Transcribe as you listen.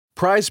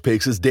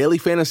PrizePicks is daily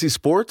fantasy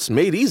sports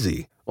made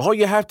easy. All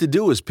you have to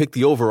do is pick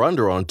the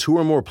over-under on 2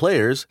 or more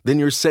players, then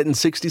you're set in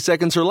 60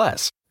 seconds or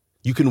less.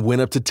 You can win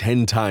up to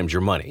 10 times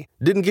your money.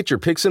 Didn't get your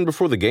picks in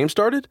before the game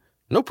started?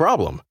 No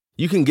problem.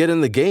 You can get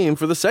in the game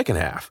for the second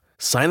half.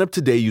 Sign up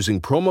today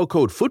using promo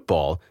code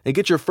FOOTBALL and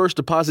get your first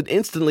deposit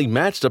instantly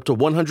matched up to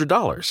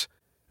 $100.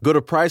 Go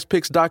to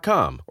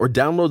prizepicks.com or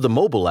download the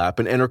mobile app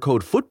and enter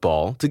code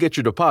FOOTBALL to get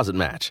your deposit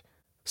match.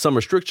 Some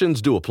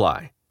restrictions do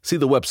apply. See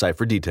the website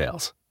for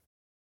details.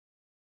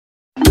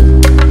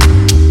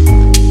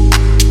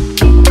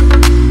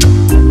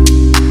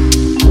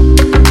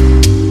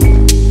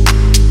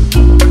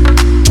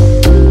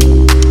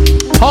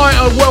 Hi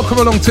and welcome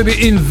along to the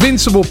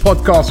Invincible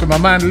podcast with my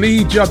man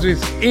Lee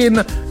Judges in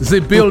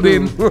the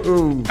building.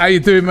 How you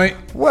doing, mate?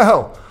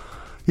 Well,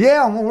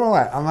 yeah, I'm all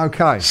right. I'm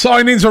okay.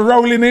 Signings are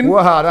rolling in.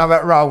 Well, I don't know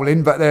about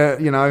rolling, but they're,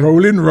 you know...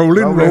 Rolling.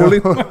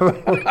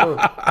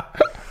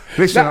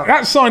 Listen,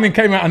 that signing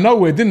came out of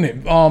nowhere, didn't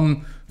it?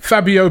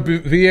 Fabio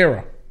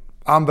Vieira.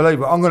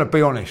 Unbelievable. I'm going to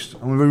be honest.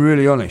 I'm going to be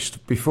really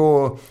honest.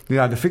 Before,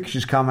 the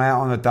fixtures come out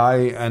on the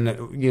day and,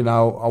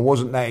 I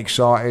wasn't that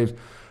excited.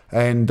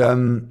 And,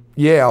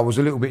 I was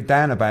a little bit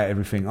down about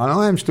everything. And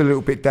I am still a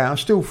little bit down. I'm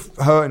still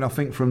hurting, I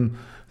think, from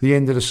the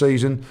end of the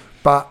season.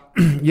 But,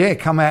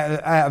 come out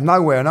of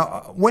nowhere. And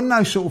when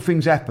those sort of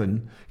things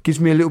happen, it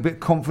gives me a little bit of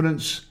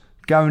confidence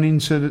going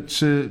into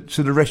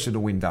the rest of the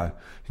window.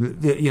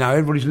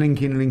 Everybody's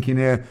linking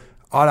there.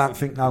 I don't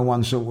think no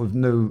one sort of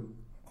knew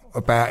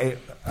about it.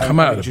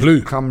 Come out of the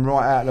blue. Come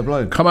right out of the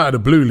blue. Come out of the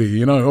blue,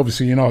 Lee.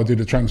 Obviously, I did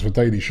the Transfer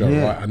Daily show,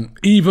 right? And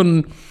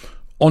even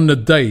on the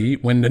day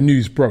when the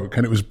news broke,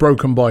 and it was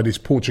broken by this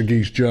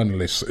Portuguese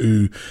journalist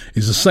who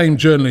is the same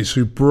journalist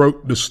who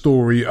broke the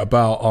story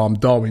about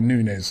Darwin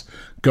Núñez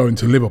going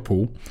to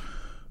Liverpool.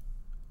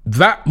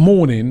 That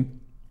morning,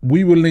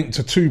 we were linked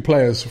to 2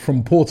 players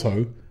from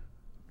Porto,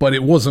 but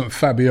it wasn't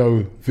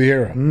Fabio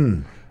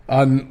Vieira.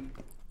 And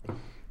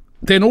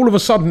then all of a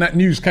sudden that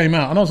news came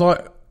out and I was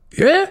like,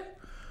 yeah?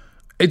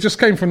 It just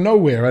came from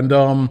nowhere. And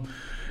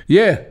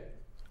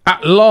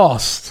at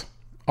last,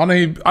 I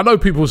know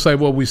people say,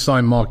 well, we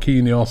signed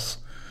Marquinhos,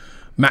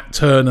 Matt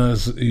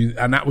Turner's,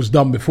 and that was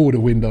done before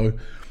the window.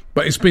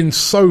 But it's been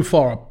so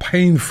far a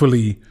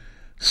painfully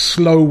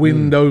slow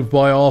window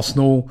by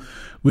Arsenal.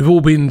 We've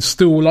all been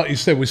still, like you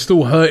said, we're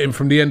still hurting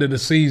from the end of the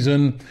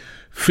season,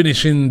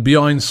 finishing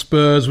behind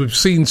Spurs. We've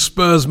seen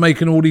Spurs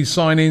making all these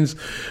signings.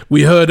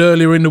 We heard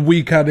earlier in the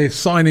week how they're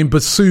signing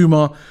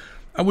Basuma.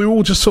 And we were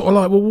all just sort of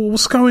like, well,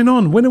 what's going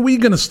on? When are we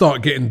going to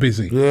start getting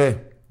busy? Yeah.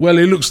 Well,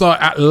 it looks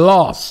like at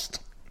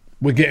last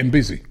we're getting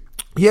busy.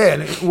 Yeah,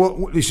 and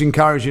it's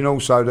encouraging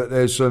also that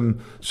there's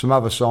some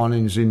other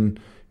signings in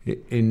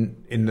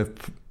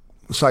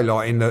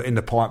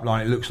the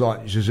pipeline. It looks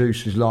like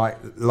Jesus is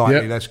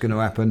likely that's going to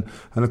happen.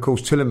 And of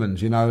course,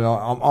 Tielemans.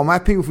 I'm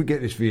happy if we get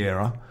this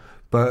Vieira,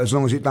 but as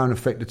long as it don't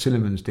affect the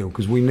Tielemans deal,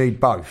 because we need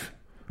both.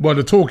 Well,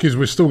 the talk is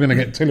we're still going to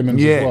get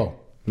Tielemans as well.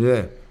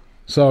 Yeah.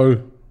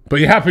 So, but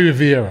you're happy with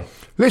Vieira?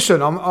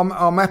 Listen,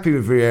 I'm happy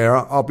with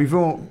Vieira. I'll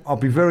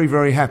be very,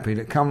 very happy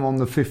that come on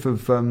the 5th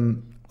of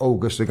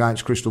August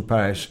against Crystal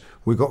Palace,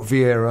 we've got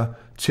Vieira,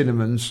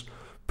 Tielemans,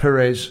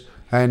 Perez,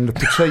 and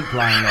Petit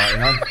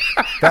playing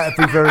That'd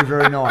be very,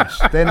 very nice.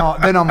 Then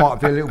I might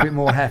be a little bit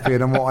more happier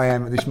than what I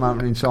am at this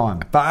moment in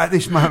time. But at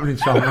this moment in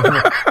time,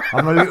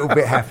 I'm a little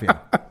bit happier.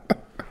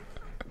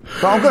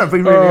 But I'm going to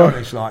be really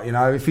honest,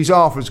 if he's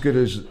half as good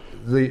as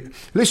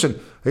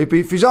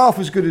if he's half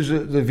as good as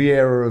the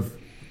Vieira of,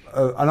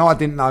 and I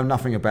didn't know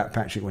nothing about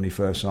Patrick when he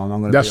first signed. I'm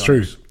going to That's be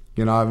honest. True.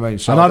 You know what I mean?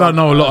 So and I don't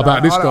know a lot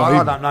about this guy.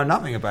 I don't know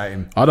nothing about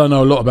him. I don't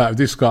know a lot about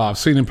this guy. I've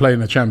seen him play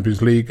in the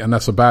Champions League, and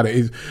that's about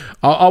it.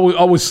 I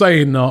was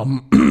saying,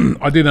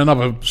 I did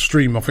another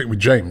stream, I think, with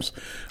James,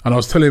 and I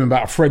was telling him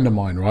about a friend of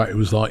mine, right? It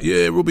was like,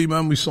 yeah, Robbie,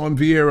 man, we signed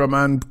Vieira,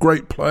 man,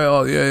 great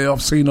player. Yeah,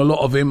 I've seen a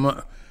lot of him.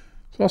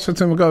 So I said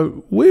to him, I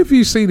go, where have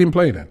you seen him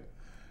play then?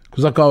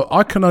 Because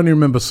I can only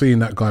remember seeing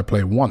that guy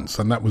play once,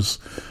 and that was,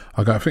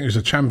 I think it was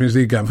a Champions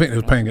League game. I think he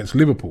was playing against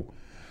Liverpool.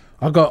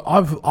 I go,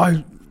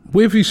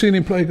 where have you seen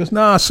him play? He goes,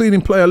 I've seen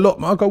him play a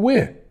lot. I go,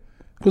 where?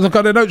 Because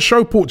they don't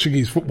show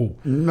Portuguese football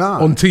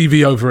on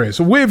TV over here.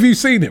 So where have you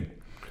seen him?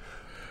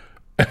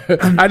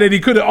 And then he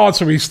couldn't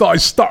answer. He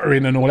started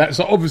stuttering and all that.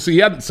 So obviously he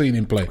hadn't seen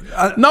him play.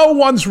 No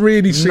one's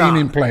really seen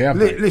him play, have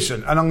they?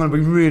 Listen, and I'm going to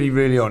be really,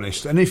 really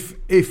honest. And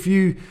if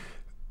you,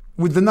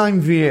 with the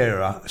name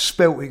Vieira,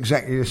 spelt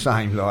exactly the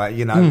same,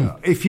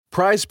 if you...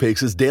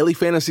 PrizePicks is daily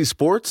fantasy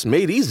sports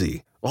made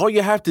easy. All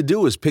you have to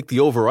do is pick the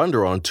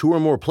over-under on 2 or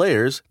more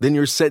players, then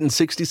you're set in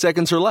 60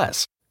 seconds or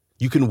less.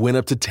 You can win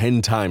up to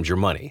 10 times your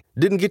money.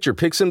 Didn't get your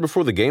picks in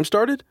before the game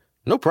started?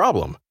 No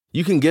problem.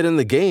 You can get in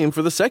the game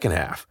for the second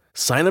half.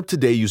 Sign up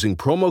today using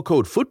promo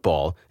code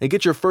FOOTBALL and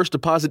get your first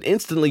deposit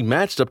instantly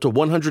matched up to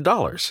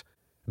 $100.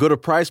 Go to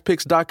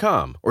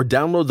prizepicks.com or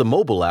download the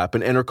mobile app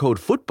and enter code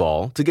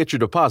FOOTBALL to get your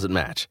deposit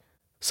match.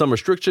 Some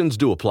restrictions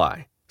do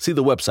apply. See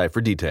the website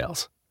for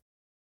details.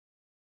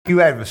 you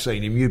ever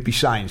seen him, you'd be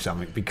saying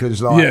something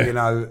because,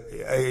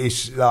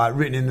 it's like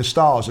written in the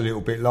stars a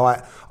little bit,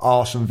 like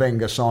Arsene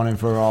Wenger signing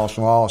for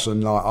Arsenal,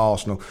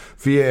 Arsenal,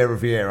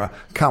 Vieira.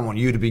 Come on,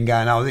 you'd have been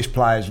going, this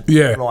player's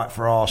right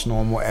for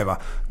Arsenal and whatever.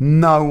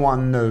 No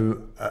one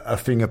knew a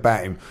thing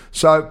about him.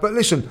 So, but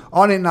listen,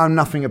 I didn't know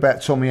nothing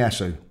about Tommy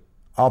Asu.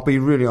 I'll be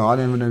really honest, I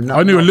didn't know nothing.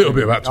 I knew a little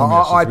bit about Tommy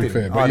Asu, to be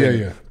fair, but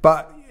yeah.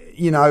 But,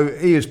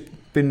 he has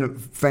been a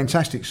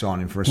fantastic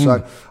signing for us.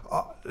 So,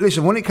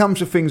 listen, when it comes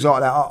to things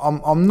like that,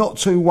 I'm not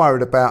too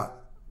worried about.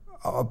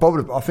 I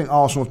think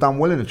Arsenal have done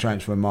well in the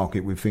transfer market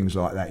with things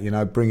like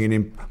that. Bringing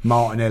in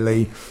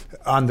Martinelli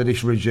under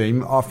this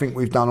regime, I think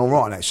we've done all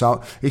right on that.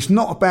 So it's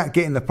not about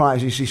getting the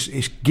players;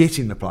 it's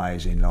getting the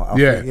players in.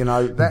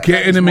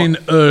 Getting them in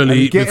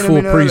early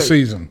before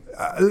pre-season.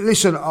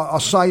 Listen, I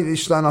say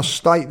this and I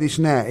state this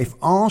now. If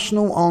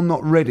Arsenal are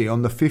not ready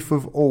on the 5th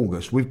of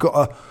August, we've got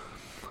a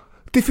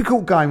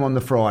difficult game on the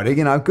Friday,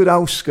 good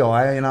old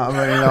Sky,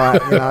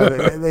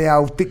 the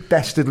old Dick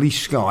Dastardly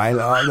Sky.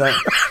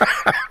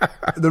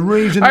 The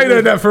reason I ain't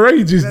heard that for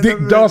ages, Dick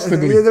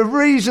Dastardly. The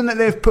reason that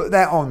they've put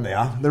that on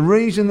there, the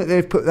reason that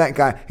they've put that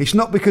game, it's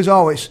not because,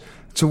 it's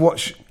to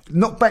watch,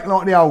 not back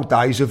like the old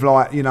days of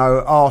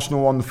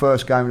Arsenal on the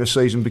first game of the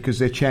season because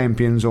they're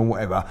champions or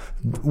whatever.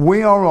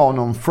 We are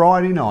on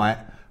Friday night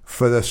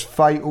for this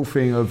fatal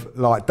thing of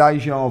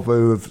deja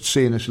vu of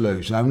seeing us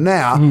lose.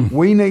 Now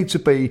we need to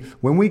be,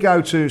 when we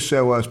go to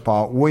Selhurst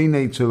Park, we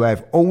need to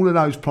have all of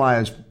those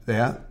players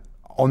there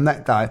on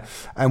that day,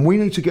 and we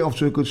need to get off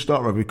to a good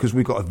start because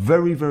we've got a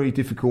very, very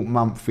difficult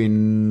month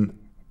in,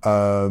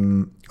 I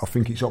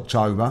think it's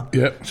October.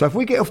 Yep. So if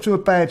we get off to a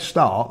bad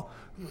start,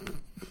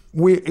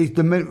 we're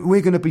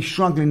going to be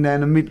struggling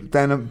down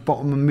the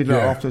bottom and middle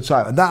after the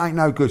table. And that ain't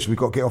no good. So we've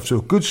got to get off to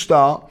a good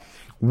start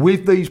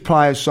with these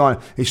players signed.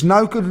 It's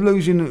no good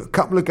losing a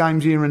couple of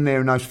games here and there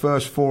in those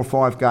first 4 or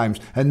 5 games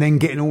and then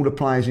getting all the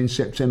players in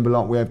September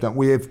like we have done.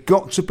 We have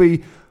got to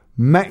be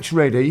match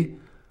ready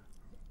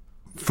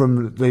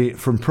from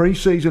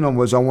pre-season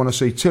onwards. I want to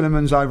see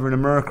Tielemans over in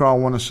America. I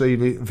want to see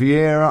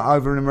Vieira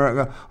over in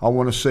America. I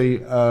want to see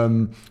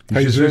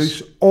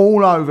Jesus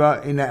all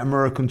over in that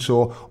American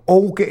tour,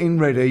 all getting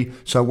ready.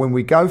 So when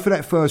we go for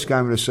that first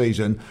game of the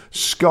season,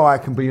 Sky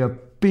can be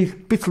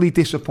bitterly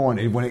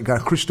disappointed when it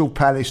goes Crystal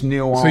Palace,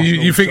 nil. So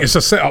you think it's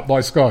a setup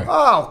by Sky?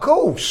 Oh, of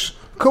course.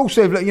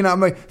 They've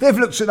they've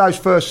looked at those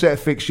first set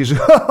of fixtures.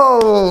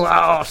 Oh,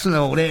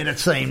 Arsenal, they're the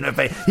team.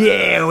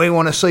 We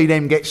want to see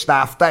them get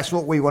stuffed. That's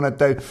what we want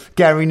to do.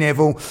 Gary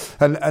Neville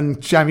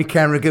and Jamie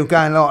Carragher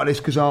going like this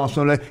because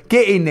Arsenal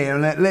get in there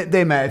and let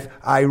them have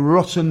a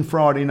rotten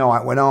Friday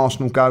night when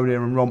Arsenal go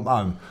there and romp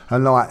home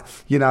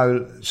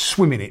and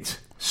swim in it.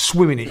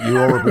 Swimming it, you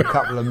horrible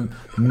couple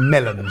of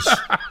melons.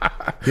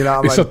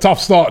 It's a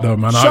tough start, though,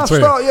 man. Tough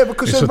start,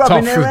 because they're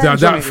rubbing their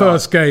hands on it.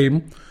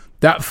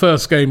 That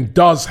first game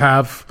does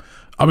have.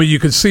 I mean, you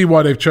can see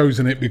why they've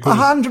chosen it because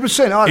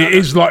 100%. It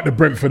is like the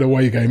Brentford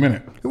away game, isn't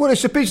it? Well,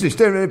 it's a business.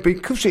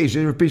 Because it is,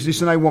 they're a business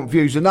and they want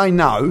views, and they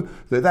know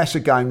that that's a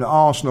game that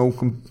Arsenal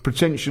can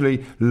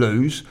potentially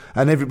lose,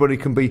 and everybody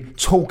can be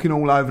talking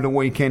all over the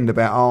weekend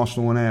about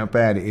Arsenal and how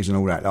bad it is and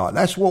all that.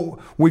 That's what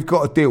we've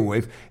got to deal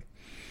with.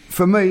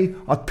 For me,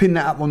 I'd pin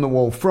that up on the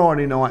wall.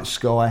 Friday night,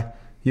 Sky.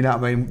 You know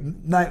what I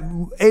mean?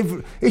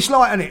 It's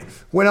like, isn't it,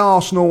 when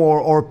Arsenal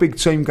or a big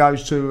team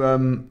goes to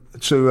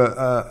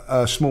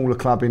a smaller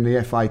club in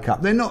the FA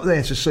Cup, they're not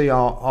there to see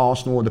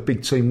Arsenal or the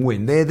big team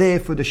win. They're there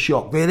for the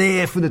shock. They're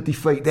there for the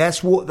defeat.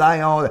 That's what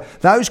they are.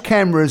 Those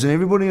cameras and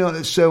everybody at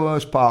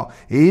Selhurst Park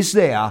is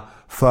there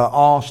for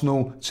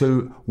Arsenal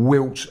to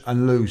wilt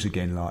and lose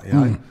again,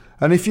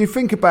 And if you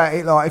think about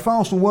it, if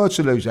Arsenal were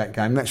to lose that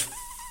game, that's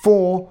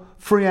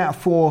 3 out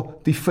of 4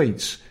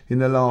 defeats in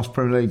the last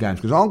Premier League games.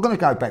 Because I'm going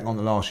to go back on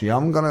the last year.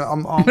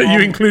 Are you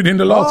including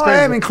the last game? I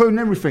am including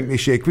everything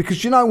this year.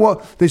 Because you know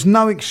what? There's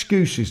no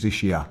excuses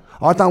this year.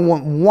 I don't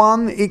want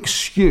one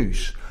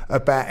excuse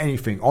about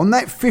anything. On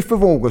that 5th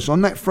of August,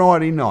 on that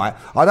Friday night,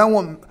 I don't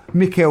want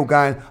Mikel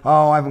going,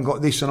 I haven't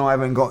got this and I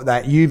haven't got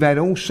that. You've had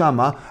all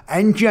summer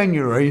and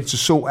January to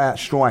sort out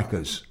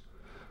strikers.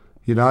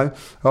 I've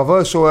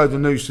also heard the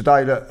news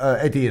today that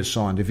Eddie has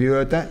signed. Have you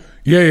heard that?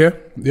 Yeah.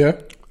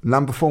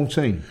 Number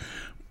 14.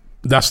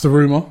 That's the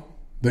rumour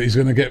that he's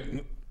going to get.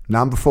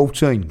 Number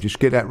 14. Just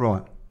get that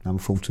right. Number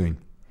 14.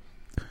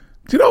 Do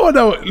you know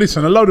what?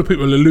 Listen, a load of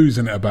people are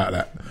losing it about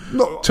that.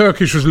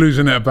 Turkish was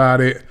losing it about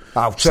it.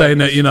 Saying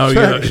that,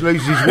 Turkish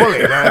loses his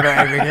wallet about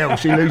everything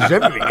else. He loses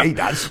everything. He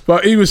does.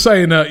 But he was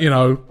saying that,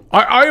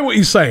 I hear what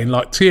he's saying.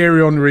 Like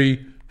Thierry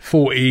Henry,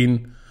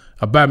 14.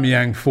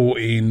 Aubameyang,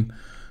 14.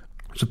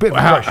 It's a bit of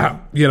pressure.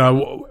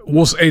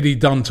 What's Eddie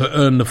done to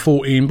earn the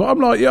 14? But I'm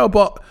like,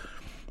 but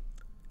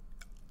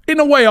in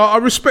a way, I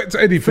respect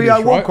Eddie for Theo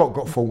this, Walcott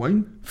got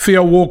 14.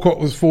 Theo Walcott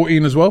was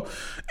 14 as well.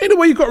 In a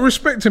way, you've got to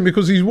respect him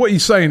because what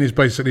he's saying is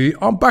basically,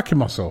 I'm backing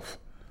myself.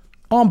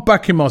 I'm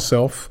backing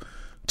myself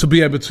to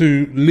be able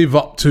to live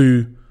up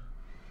to,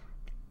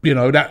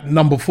 that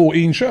number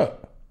 14 shirt.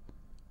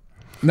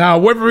 Now,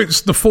 whether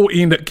it's the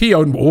 14 that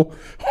Keown wore,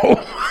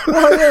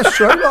 Well, yeah, it's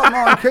true. Like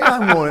Martin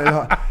Keown wore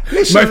it.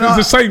 Listen, maybe it's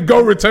the same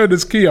goal return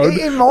as Keown,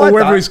 in my or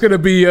whether day- it's going to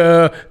be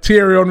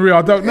Thierry Henry,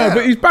 I don't know. Yeah.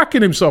 But he's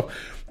backing himself.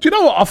 Do you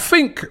know what? I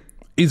think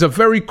he's a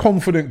very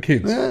confident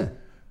kid,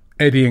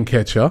 Eddie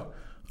Nketiah.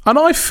 And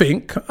I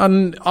think,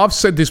 and I've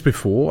said this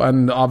before,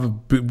 and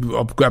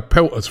I've got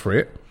pelters for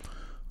it,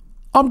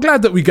 I'm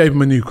glad that we gave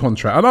him a new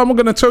contract. And I'm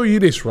going to tell you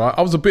this, right?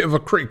 I was a bit of a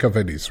critic of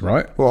Eddie's,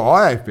 right? Well,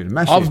 I have been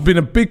massive. I've been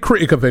a big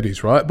critic of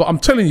Eddie's, right? But I'm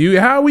telling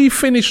you, how he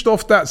finished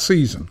off that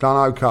season,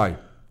 Done okay.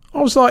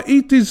 I was like,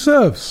 he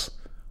deserves.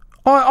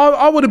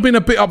 I would have been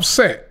a bit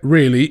upset,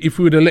 really, if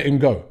we would have let him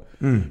go.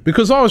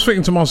 Because I was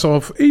thinking to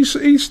myself,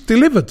 he's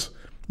delivered.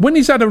 When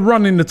he's had a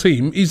run in the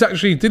team, he's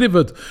actually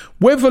delivered.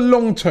 Whether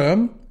long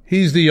term,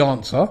 he's the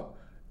answer.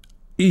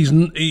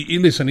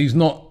 Listen, he's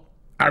not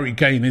Harry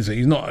Kane, is he?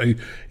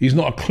 He's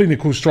not a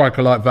clinical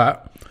striker like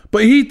that.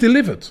 But he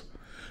delivered.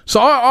 So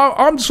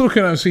I'm just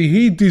looking at him and see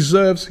he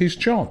deserves his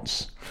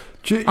chance.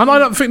 And I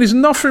don't think there's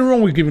nothing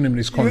wrong with giving him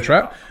this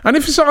contract. And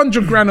if it's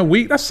 $100,000 a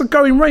week, that's the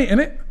going rate, isn't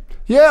it?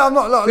 Yeah, I'm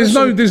not. Like,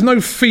 There's no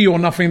fee or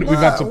nothing that we've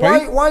had to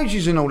pay.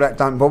 Wages and all that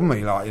don't bother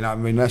me. Like, you know, I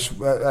mean, that's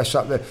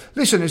up there.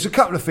 Listen, there's a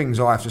couple of things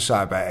I have to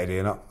say about Eddie,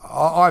 and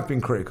I've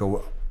been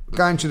critical.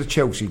 Going to the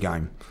Chelsea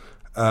game,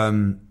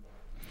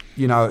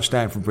 you know, at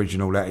Stamford Bridge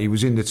and all that. He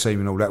was in the team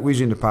and all that. We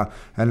was in the pub,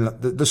 and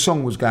the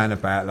song was going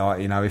about,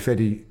 like, you know, if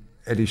Eddie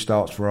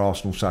starts for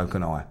Arsenal, so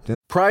can I.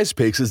 Prize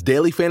Picks is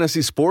daily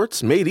fantasy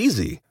sports made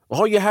easy.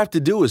 All you have to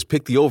do is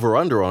pick the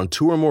over-under on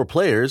 2 or more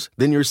players,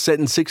 then you're set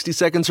in 60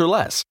 seconds or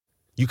less.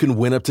 You can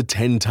win up to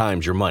 10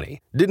 times your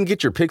money. Didn't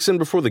get your picks in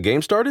before the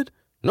game started?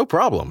 No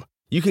problem.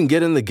 You can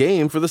get in the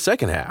game for the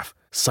second half.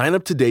 Sign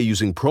up today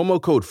using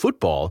promo code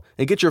FOOTBALL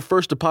and get your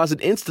first deposit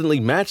instantly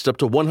matched up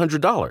to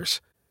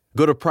 $100.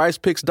 Go to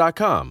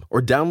prizepicks.com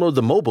or download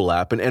the mobile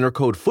app and enter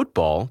code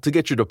FOOTBALL to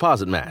get your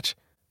deposit match.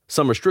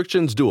 Some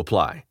restrictions do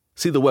apply.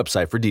 See the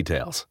website for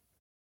details.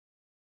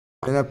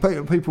 You know,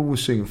 people were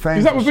singing. Fans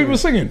Is that what people were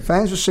singing?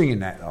 Fans were singing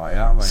that, like, you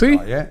know what I mean? See?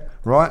 Like, yeah,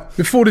 right?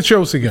 Before the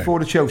Chelsea game. Before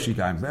the Chelsea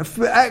game.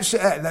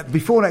 Actually,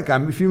 before that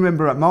game, if you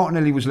remember,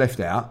 Martinelli was left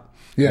out.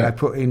 Yeah. They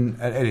put in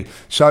Eddie.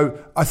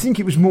 So I think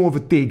it was more of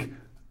a dig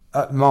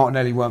at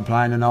Martinelli weren't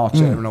playing and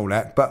Arteta and all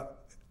that.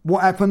 But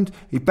what happened?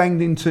 He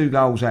banged in 2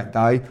 goals that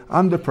day,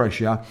 under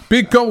pressure.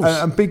 Big goals.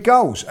 And big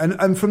goals.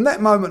 And from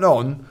that moment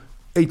on,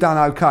 he done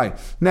okay.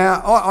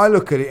 Now, I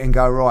look at it and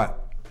go, right,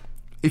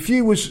 if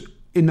you was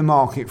in the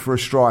market for a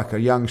striker,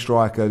 young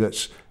striker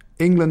that's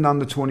England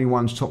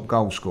under-21's top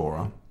goal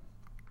scorer,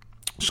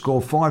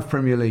 scored 5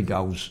 Premier League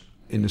goals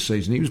in the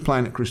season. He was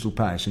playing at Crystal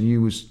Palace and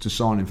you was to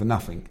sign him for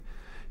nothing.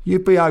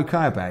 You'd be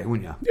okay about it,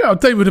 wouldn't you? Yeah,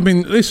 they would have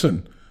been,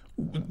 listen,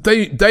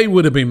 they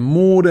would have been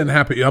more than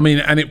happy. I mean,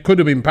 and it could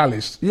have been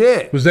Palace.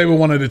 Yeah. Because they were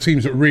one of the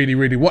teams that really,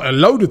 a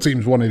load of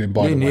teams wanted him,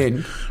 by the way.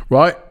 In.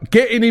 Right?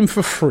 Getting him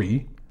for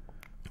free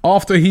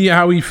after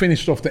how he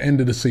finished off the end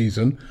of the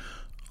season.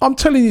 I'm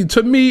telling you,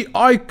 to me,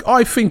 I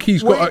think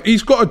he's got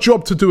a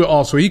job to do at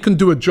Arsenal. He can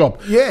do a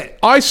job. Yeah.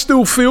 I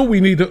still feel we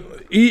need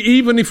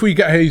even if we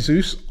get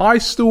Jesus, I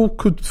still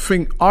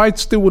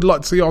would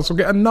like to see Arsenal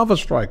get another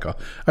striker,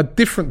 a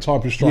different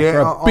type of striker.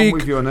 Yeah, I'm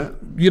with you on that.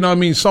 You know what I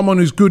mean? Someone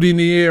who's good in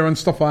the air and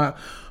stuff like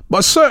that.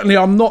 But certainly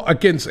I'm not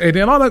against Eddie,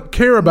 and I don't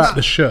care about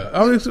the shirt.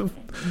 I mean,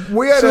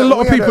 a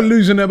lot of people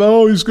losing their,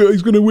 he's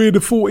going to wear the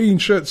 14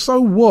 shirt.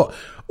 So what?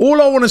 All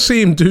I want to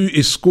see him do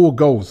is score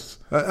goals.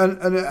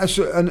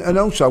 And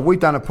also, we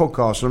done a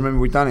podcast. I remember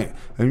we done it,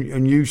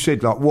 and you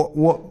said, like,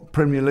 what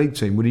Premier League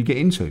team would he get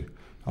into?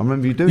 I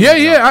remember you doing.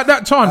 Yeah. At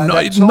that time,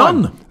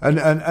 none. And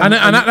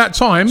at that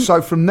time,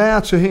 so from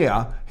now to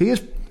here, he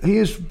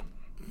has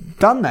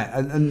done that,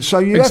 and so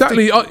you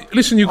exactly.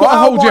 Listen, you've got to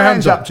hold your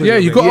hands up. Yeah,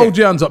 you've got to hold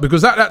your hands up,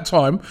 because at that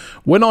time,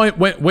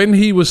 when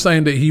he was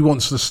saying that he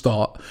wants to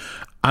start.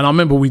 And I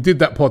remember we did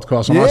that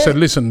podcast and I said,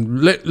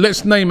 listen,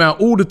 let's name out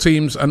all the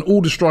teams and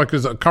all the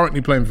strikers that are currently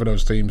playing for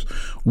those teams.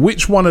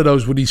 Which one of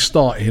those would he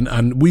start in?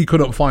 And we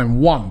couldn't find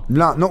one.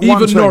 No, not even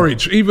one.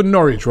 Even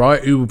Norwich,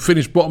 right, who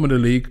finished bottom of the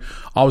league.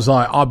 I was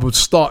like, I would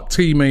start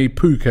Time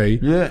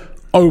Pukki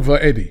over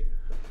Eddie.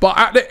 But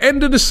at the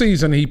end of the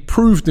season, he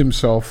proved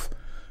himself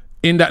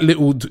in that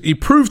he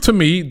proved to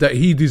me that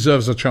he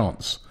deserves a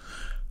chance.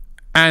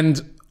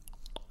 And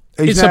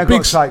he's now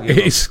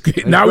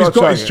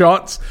got his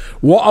chance.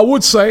 What I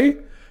would say,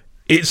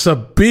 it's a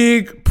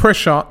big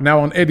pressure now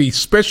on Eddie,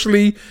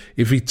 especially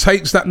if he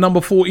takes that number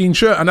 14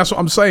 shirt. And that's what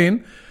I'm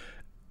saying.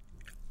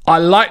 I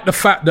like the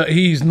fact that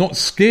he's not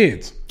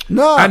scared.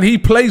 No. And he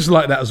plays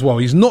like that as well.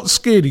 He's not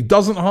scared. He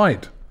doesn't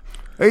hide.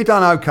 He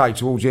done okay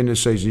towards the end of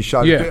the season. He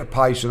showed a bit of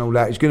pace and all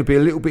that. He's going to be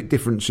a little bit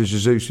different to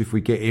Jesus if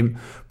we get him.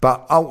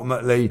 But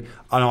ultimately,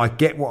 and I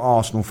get what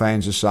Arsenal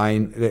fans are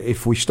saying, that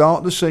if we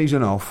start the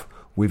season off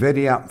with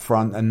Eddie up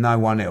front and no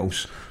one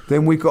else,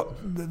 then we've got,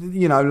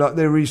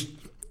 there is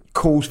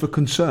cause for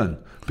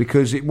concern,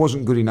 because it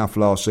wasn't good enough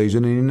last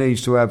season and he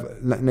needs to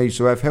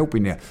have help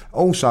in there.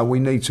 Also, we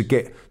need to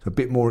get a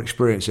bit more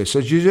experience there.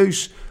 So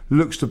Jesus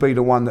looks to be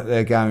the one that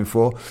they're going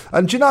for.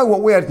 And do you know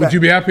what we had? Would you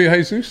be happy,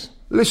 Jesus?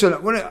 Listen,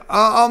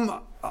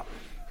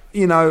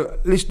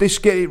 let's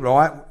get it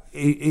right.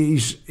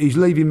 He's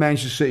leaving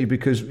Manchester City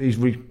because he's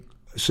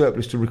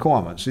surplus to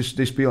requirements.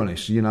 Let's be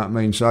honest. You know what I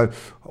mean. So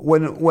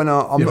when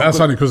I'm that's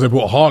only because they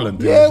bought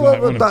Haaland. Yeah,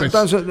 one of the best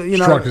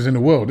strikers in the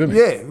world, isn't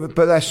it? Yeah,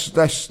 but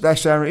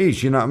that's how it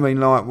is. You know what I mean.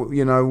 Like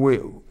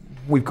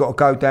we've got to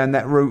go down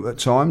that route at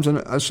times,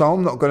 and so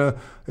I'm not gonna.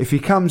 If he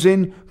comes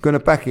in, going to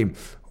back him.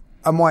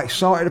 Am I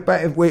excited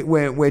about it?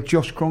 Where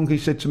Josh Kroenke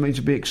said to me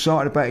to be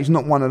excited about it. He's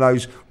not one of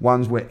those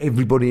ones where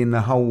everybody in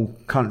the whole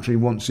country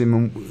wants him,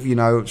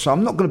 and so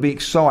I'm not going to be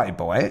excited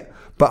by it.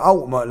 But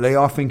ultimately,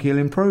 I think he'll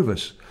improve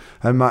us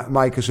and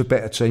make us a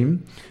better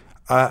team,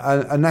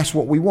 and that's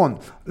what we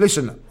want.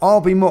 Listen, I'll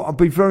be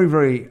very,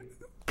 very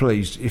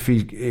pleased if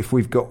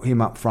we've got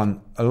him up front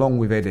along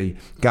with Eddie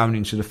going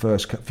into the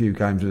first few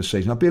games of the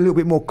season. I'll be a little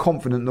bit more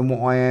confident than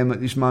what I am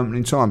at this moment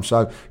in time.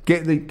 So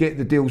get the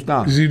deals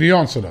done. Is he the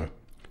answer though?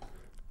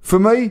 For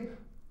me,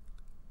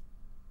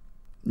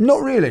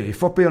 not really.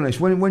 If I'll be honest,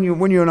 when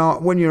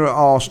you're at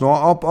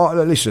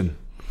Arsenal, listen.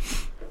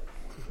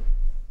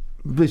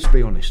 Let's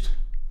be honest.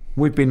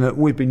 We've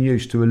been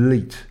used to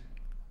elite.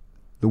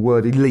 The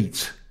word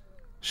elite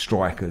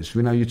strikers.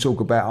 You talk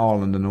about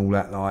Haaland and all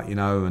that,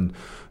 and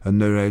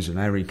Nunez and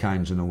Harry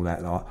Kane's and all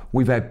that.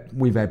 We've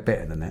had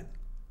better than that.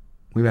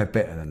 We've had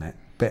better than that.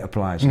 Better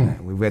players than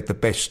that. We've had the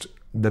best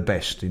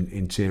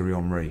in Thierry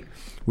Henry.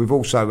 We've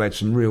also had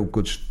some real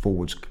good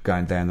forwards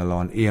going down the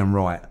line. Ian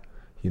Wright,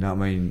 you know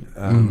what I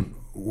mean?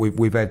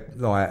 We've had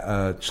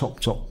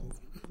top,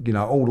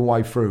 all the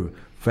way through.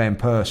 Van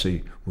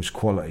Persie was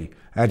quality.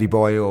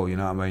 Adebayor, you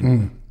know what I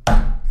mean?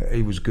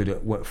 He was good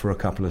at work for a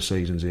couple of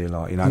seasons here,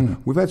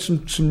 We've had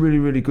some really,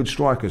 really good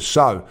strikers.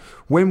 So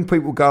when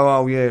people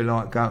go,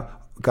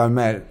 go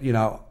mad,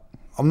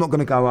 I'm not going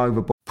to go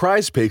overboard.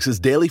 Prize Picks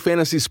is daily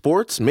fantasy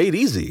sports made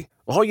easy.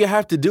 All you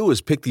have to do is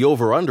pick the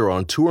over-under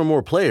on 2 or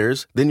more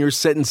players, then you're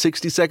set in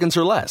 60 seconds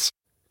or less.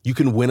 You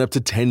can win up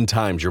to 10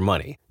 times your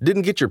money.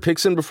 Didn't get your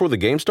picks in before the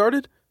game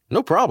started?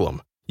 No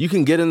problem. You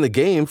can get in the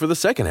game for the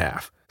second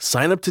half.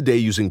 Sign up today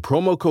using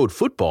promo code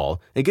FOOTBALL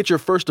and get your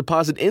first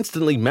deposit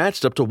instantly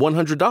matched up to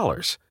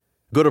 $100.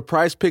 Go to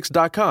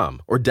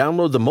prizepicks.com or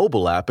download the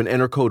mobile app and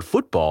enter code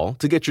FOOTBALL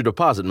to get your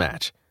deposit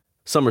match.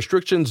 Some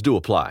restrictions do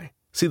apply.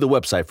 See the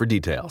website for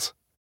details.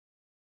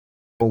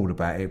 All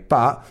about it,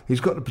 but he's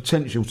got the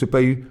potential to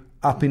be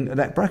up into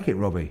that bracket,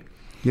 Robbie.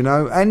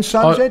 And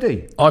so's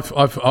Eddie. I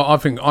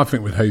think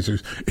with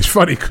Jesus, it's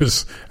funny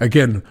because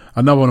again,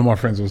 another one of my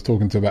friends I was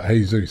talking to about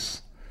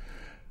Jesus,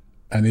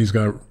 and he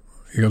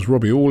goes,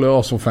 Robbie, all the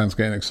Arsenal fans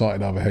getting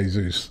excited over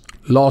Jesus.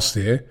 Last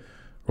year,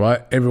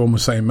 right, everyone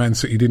was saying Man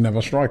City didn't have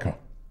a striker.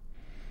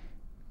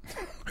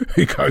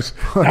 He goes,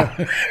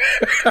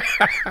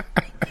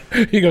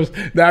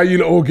 now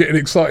you all getting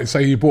excited,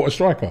 say you bought a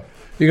striker.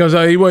 He goes,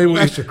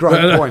 that's a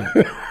great point.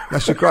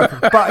 That's a great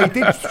point. But he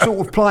did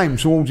sort of play him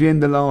towards the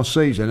end of last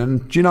season.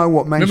 And do you know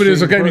what, Man City? Remember there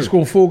was a game he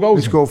scored 4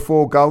 goals? He scored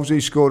 4 goals.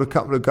 He scored a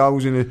couple of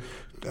goals in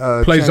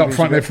the plays up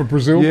front there for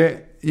Brazil.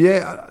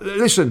 Yeah.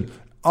 Listen,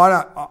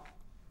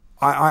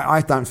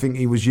 I don't think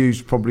he was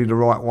used probably the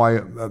right way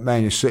at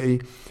Man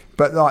City.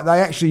 But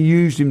they actually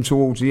used him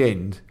towards the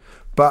end.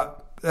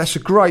 But that's a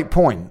great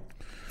point.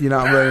 You know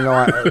what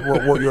I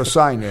mean? What you're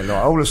saying there,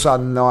 all of a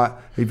sudden,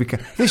 he became.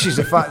 This is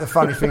the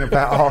funny thing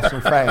about Arsenal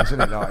fans, isn't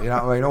it? You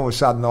know what I mean? All of a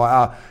sudden,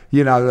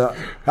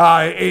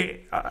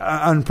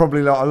 and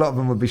probably a lot of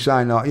them would be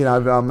saying,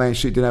 Man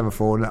City didn't have a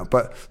forward,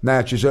 but now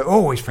it's just,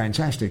 he's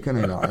fantastic, isn't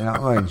he? You know what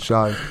I mean?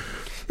 So.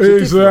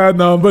 Is that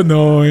number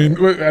 9?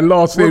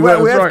 Last year,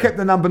 we have kept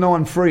the number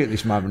 9 free at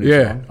this moment.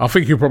 Yeah, I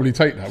think he'll probably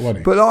take that, won't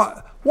he?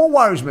 But what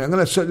worries me, I'm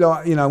going to say,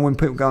 when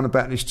people go on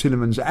about this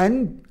Tielemans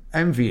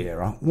and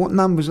Vieira, what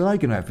numbers are they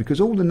going to have? Because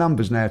all the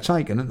numbers now are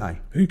taken, aren't they?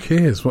 Who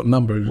cares what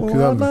number?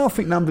 I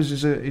think numbers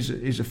is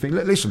a thing.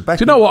 Listen, do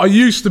you know what? I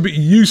used to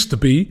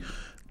be.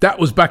 That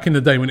was back in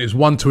the day when it was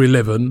 1 to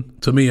 11.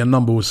 To me, a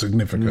number was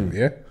significant.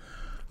 Yeah.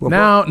 Well,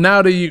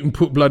 now that you can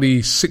put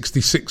bloody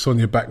 66 on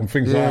your back and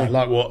things like that.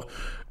 Like what?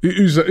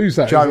 Who's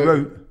that? Joe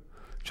Root.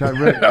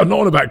 I'm not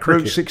on about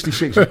cricket. Root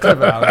 66.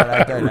 Clever.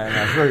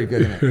 That's very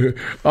good, isn't it?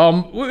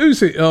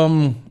 Who's it?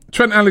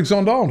 Trent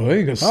Alexander-Arnold,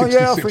 he got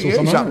 66 I think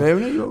he's up there,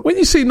 isn't he? When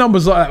you see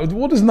numbers like that,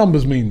 what does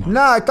numbers mean?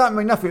 No, it don't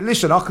mean nothing.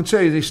 Listen, I can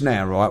tell you this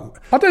now, right?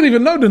 I don't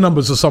even know the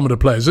numbers of some of the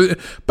players.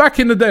 Back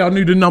in the day, I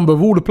knew the number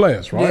of all the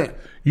players, right? Yeah.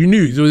 You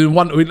knew there was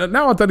one.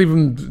 Now I don't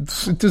even.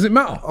 Does it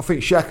matter? I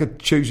think Xhaka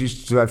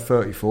chooses to have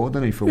 34,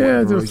 doesn't he? For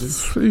whatever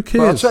reason. Who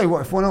cares? But I'll tell you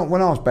what. When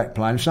I was back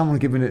playing, if someone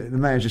giving it, the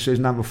manager says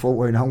number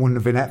 14, I wouldn't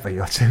have been happy.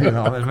 I tell you,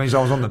 that means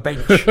I was on the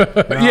bench.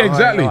 Yeah,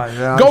 exactly.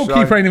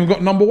 Goalkeeper ain't even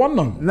got number 1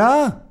 though.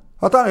 No,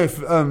 I don't know if.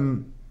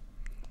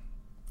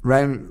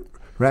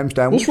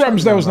 Ramsdale. What's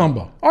Ramsdale's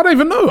number? I don't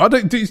even know.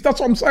 That's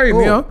what I'm saying.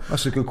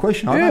 That's a good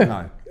question. I don't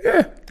know.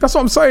 Yeah, that's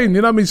what I'm saying.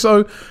 You know what I mean?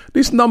 So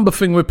this number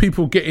thing where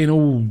people getting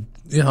all,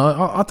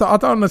 I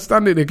don't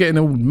understand it. They're getting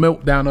all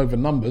meltdown over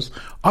numbers.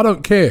 I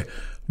don't care.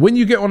 When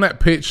you get on that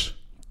pitch,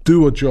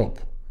 do a job.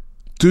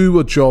 Do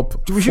a job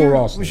for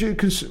Arsenal. Was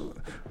you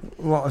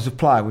as a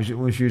player? Was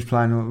you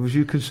playing? Was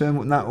you concerned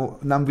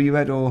what number you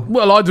had? Or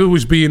well, I'd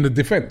always be in the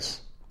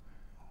defence.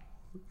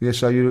 Yeah,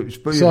 so I was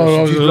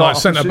like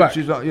centre back.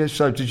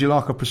 So did you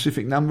like a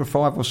specific number,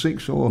 5 or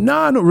 6, or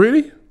No, not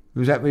really.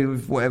 was that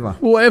with whatever?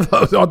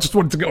 Whatever. I just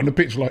wanted to get on the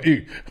pitch like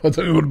you. I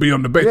don't want to be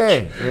on the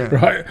bench. Yeah.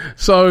 Right.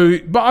 So,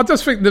 but I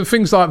just think that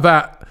things like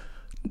that,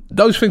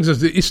 those things,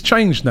 it's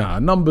changed now.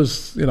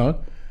 Numbers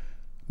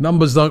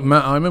don't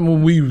matter. I remember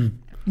when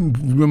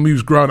we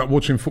was growing up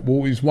watching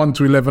football, it was 1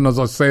 to 11, as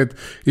I said.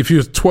 If you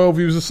was 12,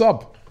 you was a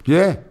sub.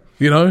 Yeah.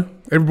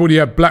 Everybody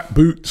had black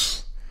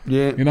boots.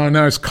 Yeah.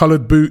 Now it's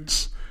coloured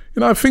boots.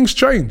 Things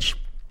change.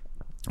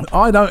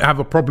 I don't have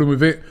a problem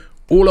with it.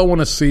 All I want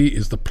to see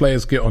is the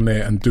players get on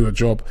there and do a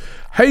job.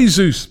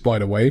 Jesus, by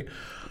the way,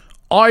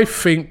 I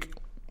think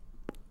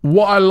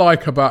what I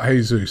like about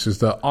Jesus is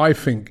that I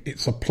think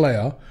it's a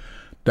player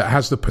that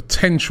has the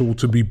potential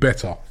to be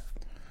better.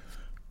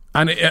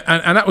 And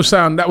that would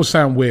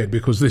sound weird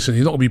because, listen,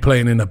 he's not going to be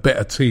playing in a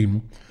better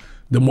team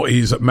than what he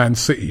is at Man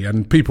City.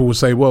 And people will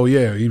say, well,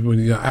 yeah,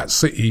 even at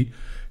City,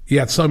 he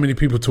had so many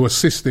people to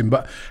assist him.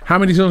 But how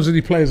many times did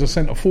he play as a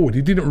centre forward?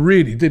 He didn't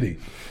really, did he?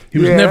 He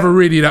was never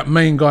really that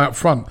main guy up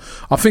front.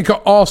 I think at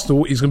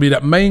Arsenal, he's going to be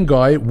that main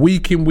guy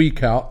week in,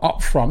 week out,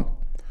 up front.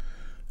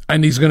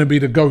 And he's going to be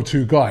the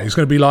go-to guy. He's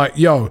going to be like,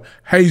 yo,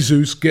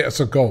 Jesus, get us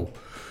a goal.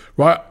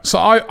 Right? So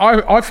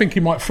I think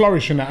he might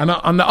flourish in that.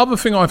 And the other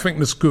thing I think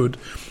that's good,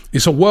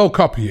 it's a World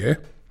Cup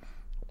year.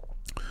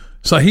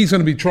 So he's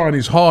going to be trying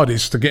his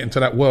hardest to get into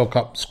that World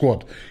Cup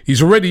squad.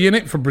 He's already in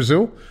it for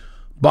Brazil.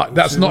 But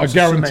that's not a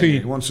guarantee.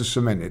 He wants to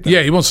cement it.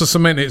 Yeah, he wants to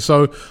cement it.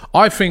 So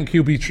I think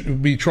he'll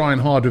be trying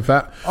hard with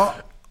that.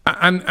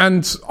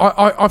 And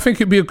I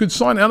think it'd be a good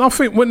sign. And I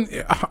think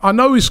I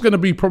know it's going to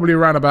be probably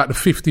around about the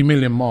 50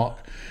 million mark.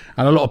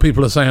 And a lot of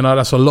people are saying, oh,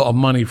 that's a lot of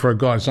money for a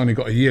guy who's only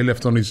got a year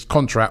left on his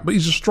contract. But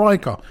he's a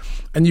striker.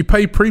 And you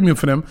pay premium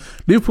for them.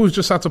 Liverpool's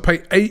just had to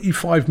pay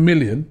 85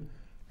 million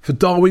for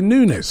Darwin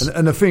Núñez.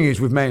 And the thing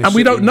is with Man City... And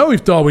we don't know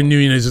if Darwin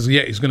Núñez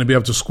is going to be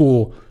able to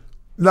score...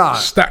 No.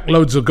 Stack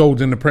loads of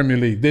gold in the Premier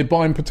League. They're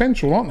buying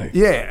potential, aren't they?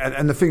 Yeah,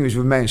 and the thing is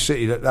with Man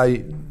City that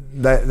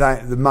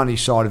the money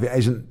side of it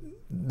isn't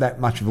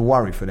that much of a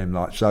worry for them.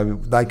 Like, so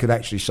they could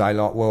actually say,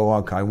 like, well,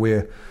 okay,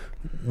 we're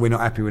not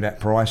happy with that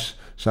price,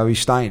 so he's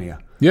staying here.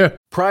 Yeah.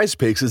 Prize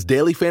Picks is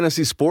daily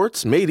fantasy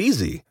sports made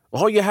easy.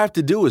 All you have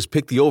to do is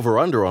pick the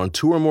over/under on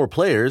 2 or more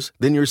players,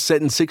 then you're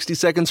set in 60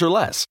 seconds or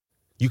less.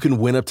 You can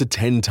win up to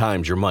 10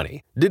 times your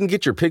money. Didn't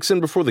get your picks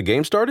in before the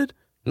game started?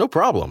 No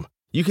problem.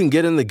 You can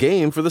get in the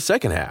game for the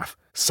second half.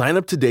 Sign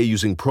up today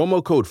using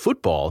promo code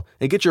FOOTBALL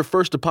and get your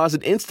first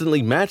deposit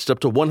instantly matched up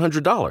to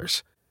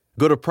 $100.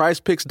 Go to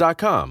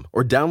prizepicks.com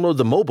or download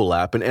the mobile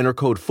app and enter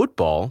code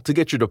FOOTBALL to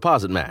get your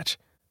deposit match.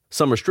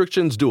 Some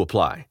restrictions do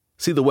apply.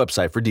 See the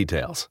website for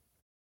details.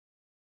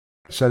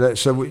 So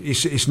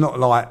it's not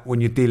like when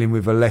you're dealing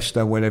with a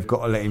Leicester where they've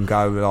got to let him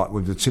go, like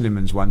with the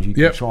Tillemans ones, you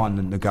can try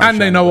and negotiate.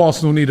 And they know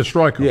Arsenal need a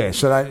striker. Yeah,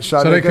 so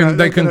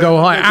they can go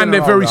high. And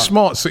they're very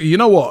smart. So you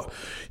know what?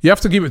 You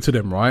have to give it to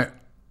them, right?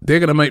 They're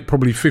going to make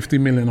probably 50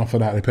 million off of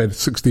that. They paid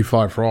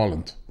 65 for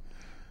Ireland.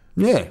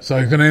 Yeah. So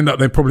it's going to end up,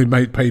 they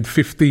probably paid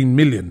 15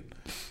 million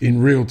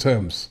in real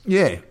terms.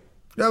 Yeah.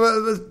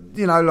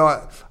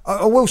 Like,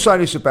 I will say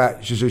this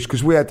about Jesus,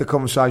 because we had the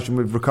conversation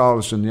with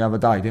Richarlison the other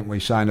day, didn't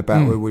we, saying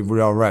about with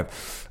Real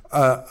Rev.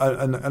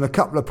 And a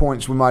couple of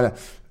points we made.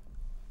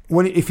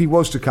 If he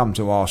was to come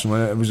to Arsenal,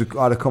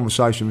 I had a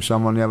conversation with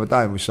someone the other day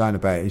and we were saying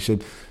about it. He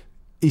said,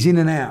 he's in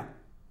and out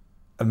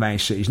of Man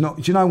City. He's not,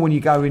 do you know when you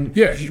go in,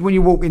 when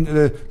you walk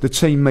into the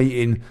team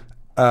meeting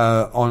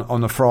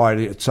on a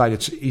Friday,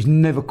 he's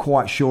never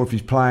quite sure if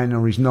he's playing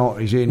or he's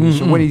not. He's in. Mm-hmm.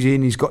 So when he's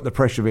in, he's got the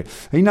pressure of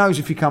it. He knows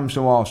if he comes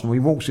to Arsenal, he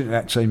walks into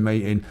that team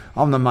meeting,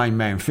 I'm the main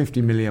man,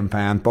 £50 million,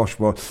 bosh,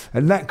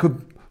 and that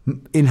could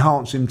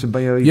enhance him to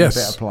be an even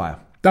better player.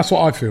 That's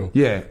what I feel.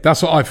 Yeah.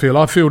 That's what I feel.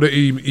 I feel that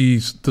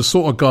he's the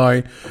sort of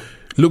guy,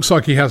 looks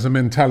like he has a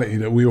mentality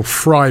that we'll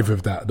thrive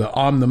with that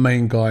I'm the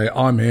main guy,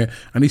 I'm here.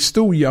 And he's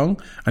still young,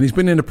 and he's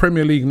been in the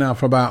Premier League now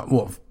for about,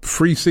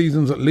 3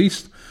 seasons at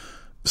least.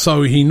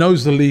 So he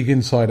knows the league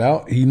inside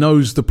out. He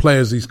knows the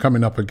players he's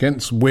coming up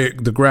against, where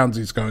the grounds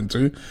he's going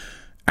to.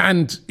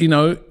 And,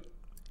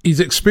 he's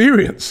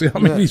experienced. I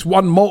mean, he's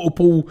won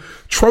multiple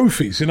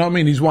trophies. You know what I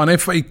mean? He's won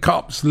FA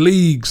Cups,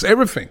 leagues,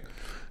 everything.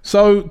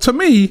 So to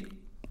me,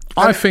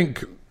 I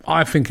think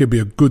it'd be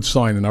a good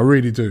signing. I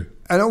really do.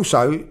 And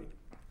also,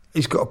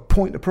 he's got a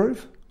point to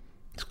prove.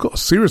 He's got a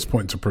serious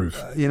point to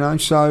prove.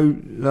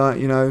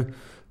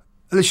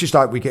 Let's just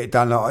hope we get it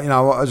done.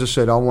 As I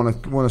said, I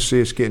want to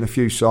see us getting a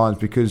few signs,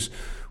 because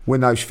when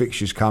those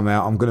fixtures come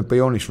out, I'm going to be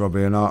honest,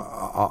 Robbie, and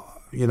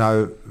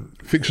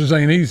fixtures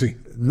ain't easy.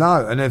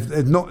 No, and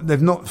they're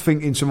not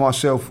thinking to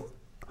myself,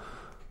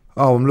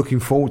 oh, I'm looking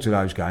forward to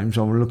those games.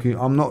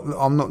 I'm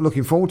not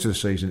looking forward to the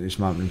season at this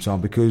moment in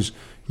time, because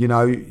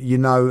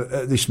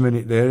at this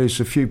minute there's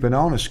a few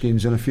banana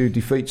skins and a few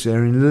defeats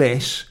there,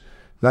 unless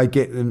they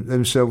get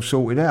themselves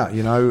sorted out.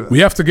 We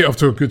have to get off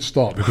to a good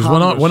start, because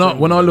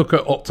when I look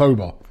at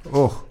October,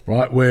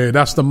 right, where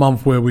that's the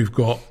month where we've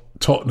got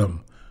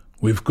Tottenham,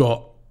 we've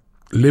got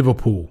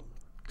Liverpool,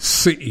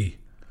 City,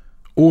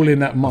 All in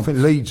that I month. think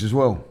Leeds as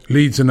well.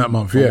 Leeds in that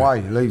month, yeah. Away,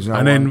 Leeds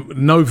and then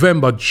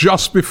November,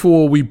 just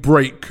before we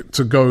break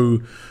to go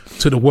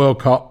to the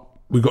World Cup,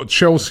 we got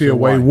Chelsea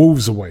away,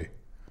 Wolves away.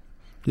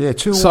 Yeah,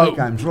 2 away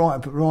games,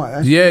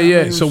 right.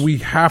 Yeah. So we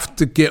have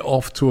to get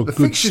off to a good start.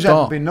 The fixtures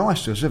haven't been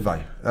nice to us, have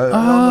they?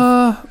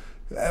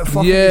 It's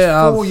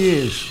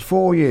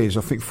 4 years.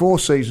 I think 4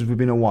 seasons we've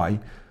been away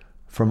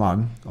from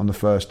home on the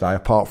first day,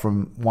 apart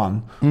from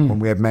one when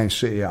we had Man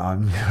City at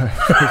home.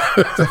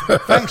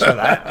 Thanks for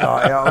that.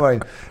 Like, you know what I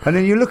mean? And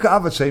then you look at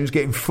other teams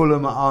getting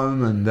Fulham at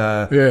home and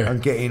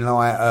getting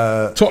like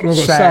Tottenham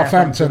got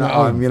Southampton at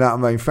home. You know what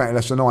I mean? In fact,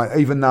 that's a night.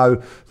 Even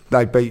though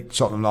they beat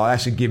Tottenham, like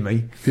that's a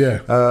gimme.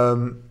 Yeah.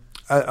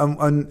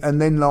 And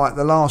then like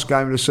the last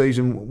game of the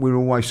season, we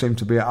always seem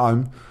to be at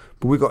home,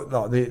 but we got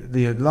like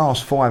the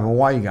last 5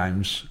 away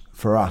games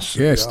for us.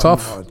 Yeah, it's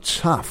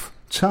tough.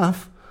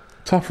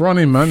 Tough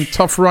running, man.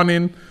 Tough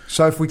running.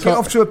 So if we get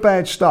off to a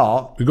bad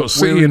start, we've got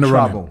City in the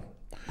trouble. running.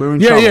 We're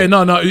in trouble. Yeah,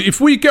 no. If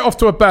we get off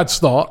to a bad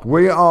start,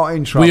 we are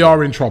in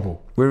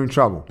trouble. We're in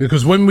trouble.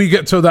 Because when we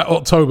get to that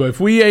October, if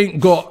we ain't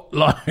got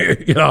like,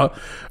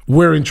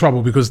 we're in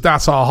trouble because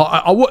that's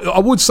our. I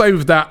would say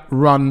with that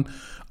run,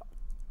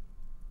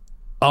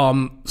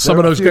 some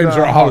of those games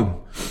are at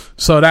home,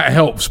 so that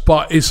helps.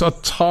 But it's a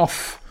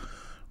tough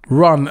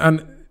run,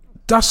 and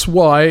that's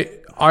why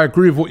I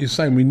agree with what you're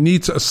saying. We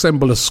need to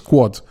assemble a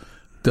squad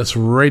that's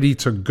ready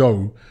to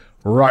go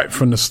right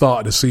from the start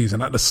of the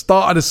season. At the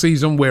start of the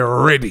season,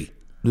 we're ready.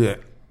 Yeah.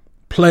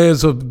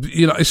 Players are,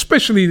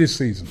 especially this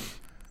season.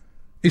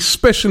 We've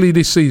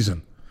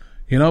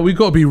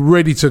got to be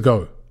ready to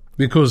go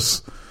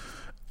because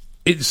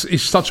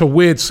it's such a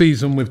weird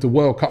season with the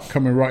World Cup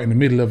coming right in the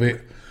middle of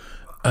it.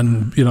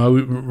 And,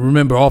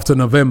 remember, after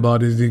November,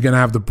 you're going to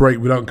have the break.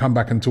 We don't come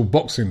back until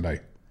Boxing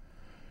Day.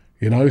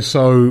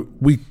 So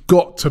we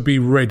got to be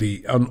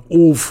ready on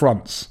all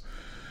fronts.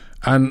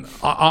 And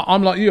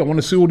I'm like you. I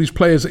want to see all these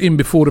players in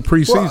before the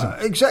pre-season.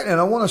 Well, exactly,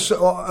 and I want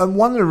to. And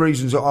one of the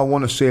reasons that I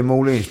want to see them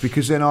all in is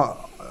because then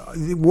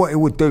what it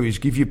would do is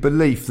give you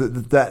belief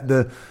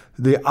that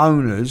the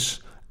owners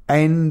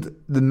and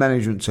the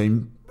management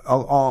team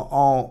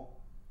are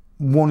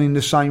wanting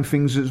the same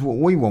things as what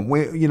we want.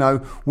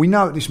 We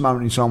know at this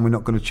moment in time we're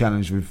not going to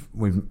challenge with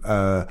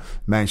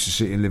Manchester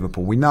City and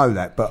Liverpool. We know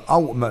that, but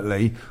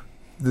ultimately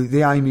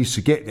the aim is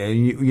to get there.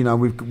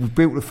 We've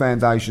built the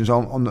foundations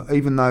on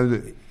even though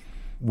that.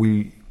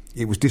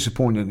 It was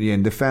disappointing at the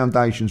end. The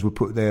foundations were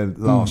put there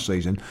last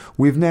season.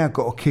 We've now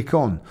got to kick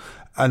on.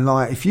 And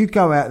like, if you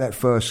go out that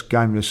first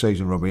game of the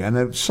season, Robbie,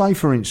 and say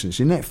for instance,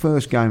 in that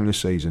first game of the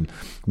season,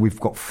 we've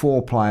got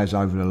 4 players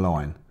over the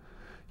line.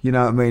 You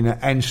know what I mean?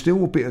 And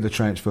still a bit of the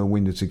transfer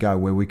window to go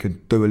where we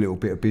could do a little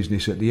bit of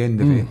business at the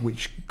end of it,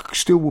 which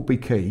still would be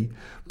key.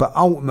 But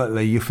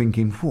ultimately, you're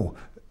thinking, I'm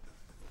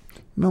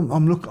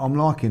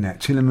liking that.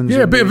 Tillemans.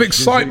 Yeah, a bit of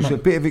excitement. A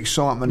bit of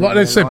excitement. Like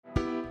they said.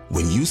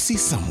 When you see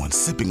someone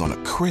sipping on a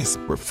crisp,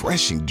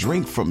 refreshing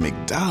drink from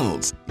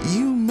McDonald's,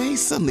 you may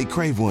suddenly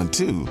crave one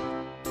too.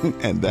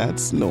 And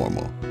that's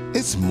normal.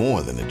 It's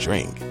more than a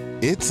drink.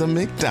 It's a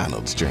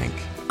McDonald's drink.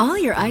 All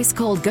your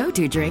ice-cold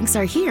go-to drinks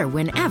are here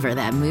whenever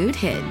that mood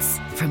hits.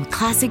 From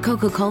classic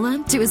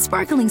Coca-Cola to a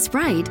sparkling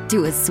Sprite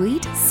to a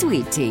sweet,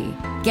 sweet tea.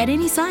 Get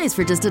any size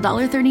for just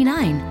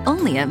 $1.39,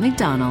 only at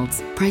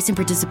McDonald's. Price and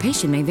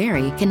participation may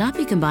vary, cannot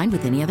be combined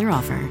with any other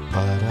offer.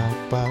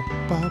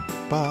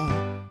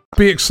 Ba-da-ba-ba-ba.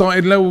 Be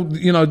excited,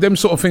 them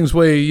sort of things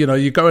where,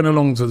 you're going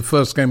along to the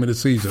first game of the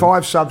season.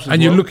 5 subs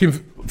and you're looking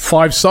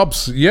 5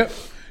 subs, yep.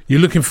 You're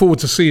looking forward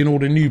to seeing all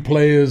the new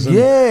players. And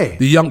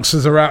the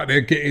youngsters are out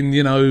there getting,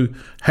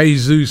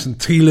 Jesus and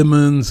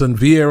Tielemans and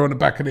Vieira on the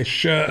back of their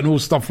shirt and all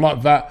stuff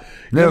like that.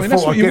 Never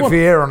thought I'd get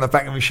Vieira on the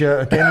back of my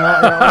shirt again.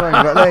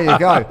 But there you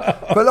go.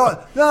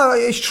 But no,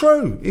 it's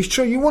true. It's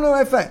true. You want to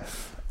have that.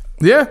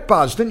 Yeah,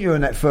 buzz, didn't you,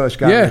 in that first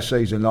game of the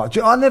season? Like,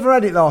 I never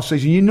had it last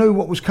season. You knew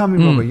what was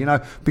coming, Robbie.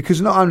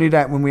 Because not only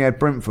that, when we had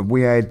Brentford,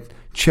 we had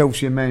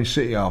Chelsea and Man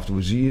City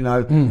afterwards.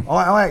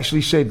 I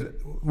actually said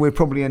we'll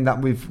probably end up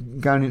with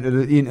going into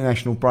the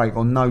international break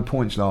on no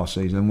points last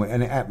season,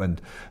 and it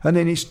happened. And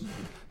then it's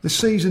the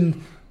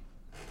season.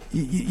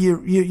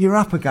 You're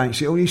up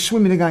against it, or you're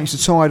swimming against the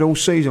tide all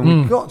season.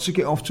 We've got to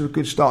get off to a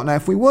good start. Now,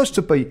 if we was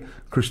to beat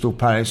Crystal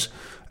Palace.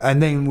 And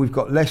then we've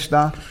got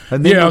Leicester.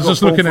 And then I was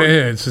just looking at it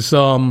here. It's just,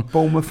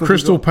 Bournemouth,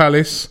 Crystal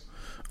Palace,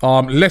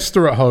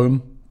 Leicester at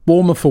home,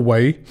 Bournemouth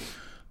away,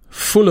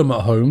 Fulham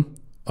at home,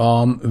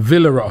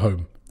 Villa at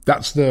home.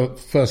 That's the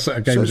first set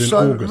of games in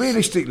August. So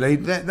realistically,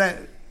 that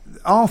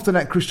after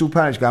that Crystal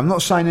Palace game, I'm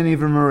not saying any of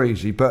them are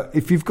easy, but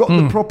if you've got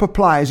the proper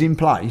players in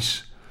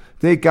place,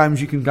 they're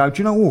games you can go, do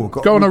you know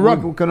what? Go on a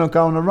run. We're going to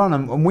go on a run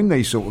and win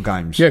these sort of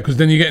games. Yeah, because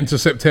then you get into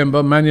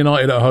September, Man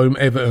United at home,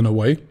 Everton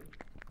away.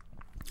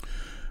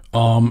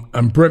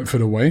 And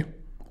Brentford away,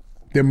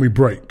 then we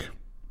break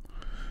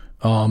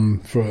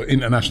for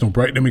international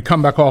break. Then we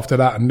come back after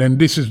that, and then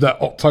this is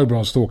that October I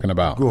was talking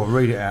about. Go on,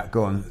 read it out.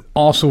 Go on.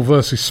 Arsenal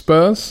versus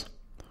Spurs,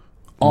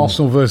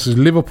 Arsenal versus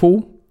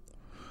Liverpool,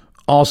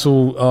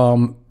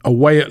 Arsenal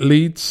away at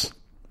Leeds,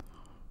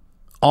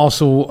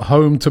 Arsenal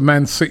home to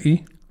Man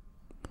City.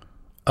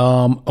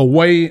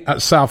 Away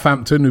at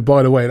Southampton, who,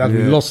 by the way,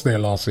 we lost there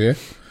last year.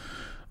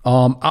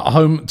 At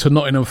home to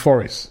Nottingham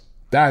Forest.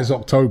 That is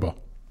October.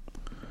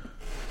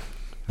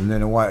 And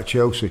then away at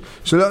Chelsea.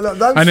 So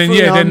those and then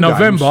then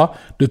November,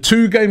 the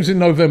 2 games in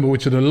November,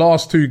 which are the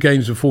last 2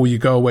 games before you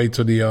go away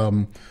to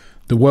the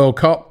World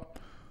Cup.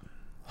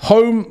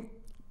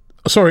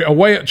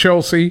 Away at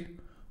Chelsea,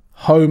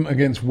 home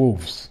against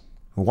Wolves.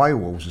 Away at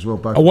Wolves as well.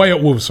 Both away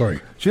at Wolves, sorry.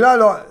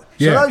 So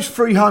those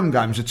 3 home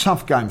games are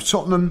tough games.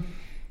 Tottenham,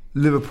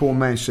 Liverpool,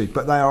 Man City,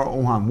 but they are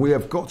all home. We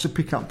have got to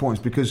pick up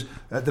points because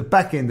at the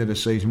back end of the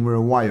season we're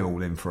away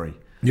all in 3.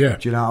 Yeah.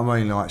 Do you know what I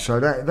mean? Like, so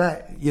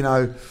that you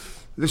know,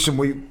 listen,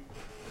 we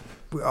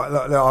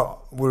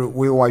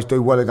always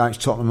do well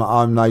against Tottenham at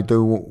home. They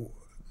do,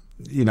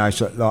 you know,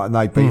 so like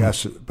they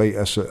beat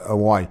us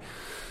away.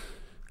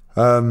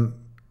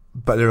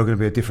 But they're going to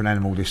be a different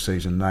animal this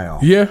season. They are.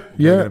 Yeah.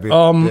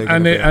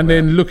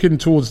 Then looking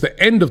towards the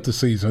end of the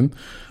season,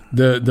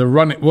 the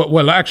running.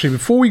 Well, actually,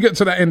 before we get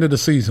to the end of the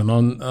season,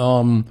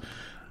 on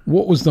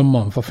what was the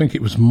month? I think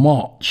it was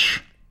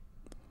March.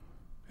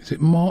 Is it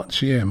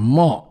March? Yeah,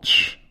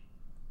 March.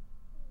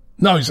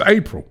 No, it's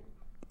April.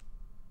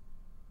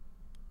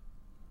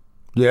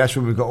 Yeah, that's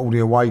when we've got all the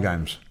away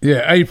games.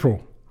 Yeah,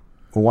 April.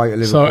 Away at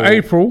Liverpool. So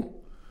April,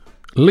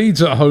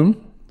 Leeds at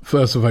home,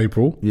 1st of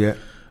April. Yeah.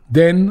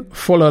 Then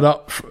followed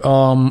up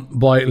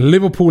by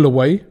Liverpool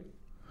away,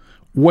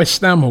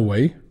 West Ham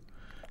away,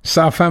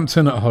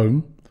 Southampton at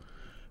home,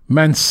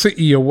 Man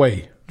City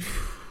away,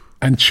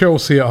 and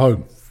Chelsea at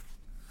home.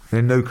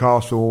 Then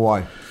Newcastle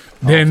away.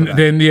 Then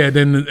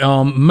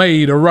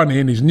May the run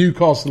in is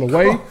Newcastle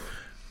away,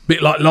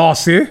 bit like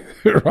last year,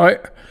 right?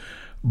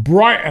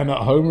 Brighton at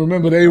home.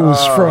 Remember, they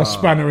always throw a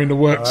spanner in the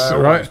works,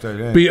 right?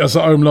 Beat us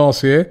at home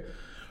last year.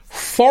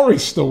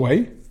 Forest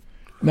away.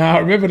 Now,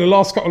 remember the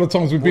last couple of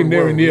times we've been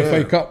there in the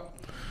FA Cup.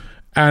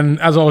 And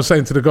as I was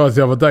saying to the guys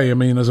the other day, I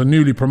mean, as a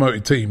newly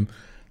promoted team,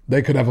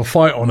 they could have a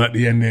fight on at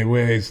the end there,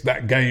 whereas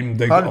that game...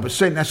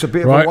 100%, that's a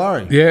bit of a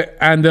worry. Yeah,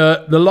 and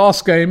the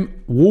last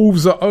game,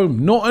 Wolves at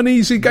home. Not an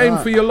easy game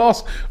for your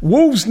last...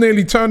 Wolves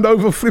nearly turned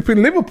over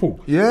flipping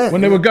Liverpool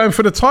when they were going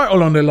for the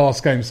title on their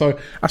last game. So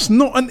that's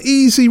not an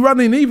easy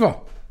running either.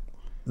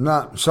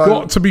 No, so...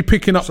 Got to be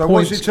picking up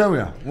points. What's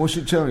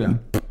it tell you?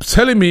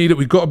 Telling me that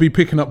we've got to be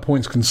picking up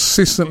points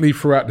consistently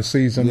throughout the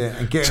season. Yeah,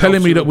 and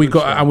telling me that we've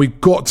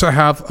got to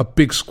have a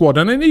big squad.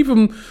 And then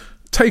even...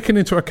 taking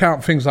into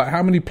account things like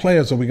how many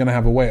players are we going to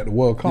have away at the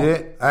World Cup?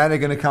 Yeah, how they're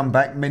going to come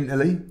back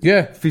mentally,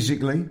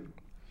 physically.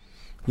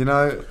 You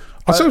know,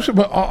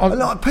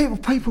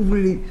 people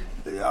really.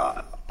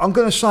 I'm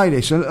going to say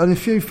this, and a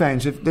few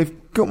fans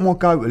they've got my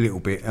goat a little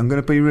bit. I'm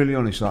going to be really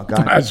honest, like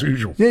going, as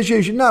usual. Yeah, as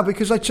usual. No,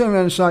 because they turn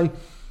around and say,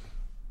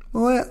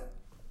 "Well,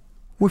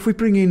 if we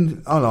bring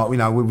in,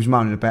 we was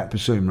moaning about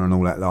Basuma and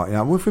all that,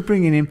 well, if we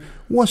bring in him,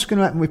 what's going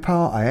to happen with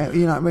Partey?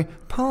 You know what I mean?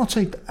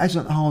 Partey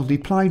hasn't hardly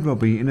played,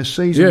 Robbie, in a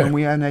season when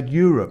we hadn't had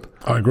Europe.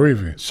 I agree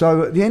with you.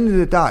 So at the end of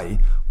the day,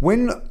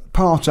 when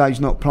Partey's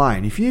not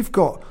playing, if you've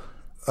got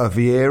a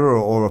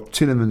Vieira or a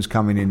Tielemans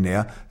coming in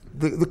there,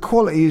 the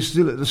quality is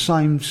still at the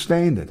same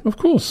standard. Of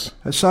course.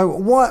 So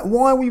why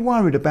are we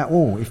worried about,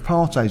 if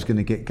Partey's going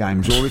to get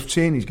games or if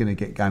Tierney's going to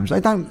get games?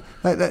 They don't,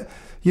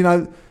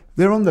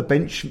 they're on the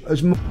bench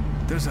as much.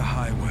 There's a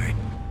highway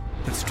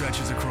that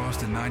stretches across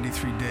the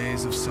 93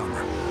 days of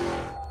summer,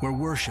 where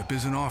worship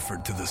isn't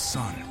offered to the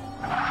sun,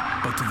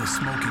 but to the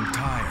smoking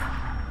tire,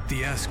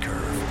 the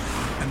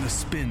S-curve, and the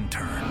spin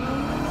turn.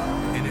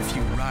 And if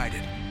you ride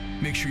it,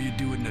 make sure you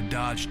do it in a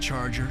Dodge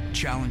Charger,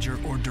 Challenger,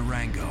 or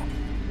Durango.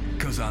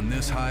 Because on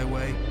this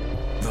highway,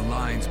 the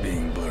lines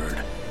being blurred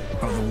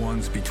are the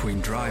ones between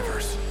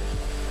drivers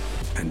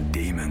and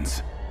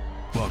demons.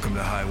 Welcome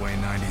to Highway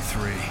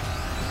 93.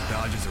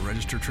 Dodge is a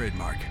registered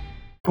trademark.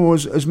 Or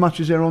as much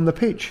as they're on the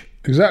pitch.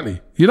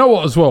 Exactly. You know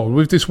what, as well,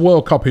 with this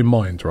World Cup in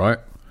mind, right?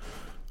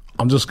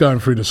 I'm just going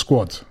through the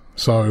squad.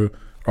 So,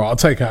 I'll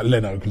take out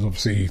Leno, because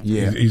obviously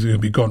he's going to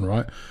be gone,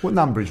 right? What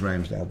number is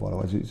Ramsdale, by the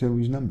way? Is there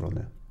his number on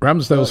there?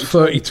 Ramsdale's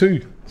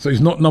 32, so he's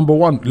not number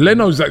 1.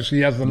 Leno's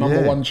actually has the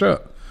number 1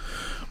 shirt.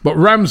 But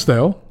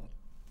Ramsdale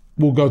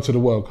will go to the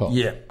World Cup.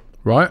 Yeah.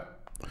 Right?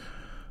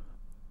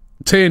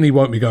 Tierney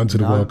won't be going to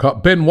the World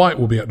Cup. Ben White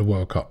will be at the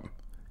World Cup.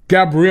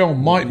 Gabriel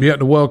might be at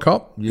the World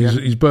Cup. Yeah.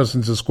 He's burst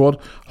into the squad.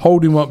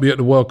 Holding won't be at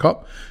the World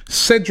Cup.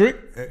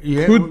 Cedric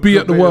could be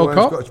at the World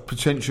Cup. He's got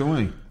potential,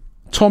 hasn't he?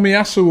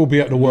 Tomiyasu will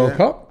be at the World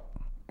Cup.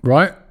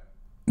 Right?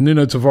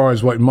 Nuno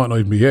Tavares might not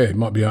even be here. He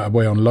might be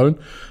away on loan.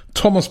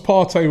 Thomas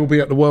Partey will be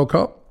at the World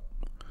Cup.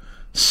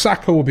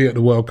 Saka will be at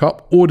the World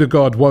Cup.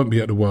 Odegaard won't be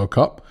at the World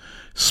Cup.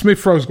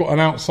 Smith Rowe's got an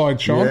outside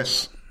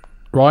chance.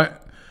 Right?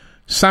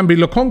 Sambi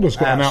Lokonga's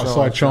got an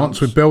outside chance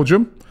with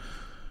Belgium.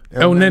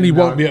 El Neni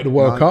won't be at the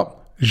World Cup.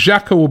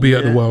 Xhaka will be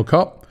at the World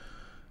Cup.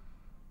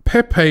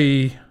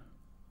 Pepe...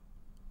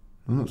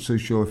 I'm not so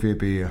sure if he'll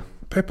be here.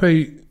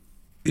 Pepe...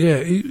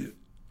 Yeah,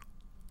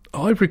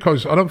 Ivory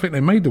Coast, I don't think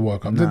they made the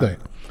World Cup, did they?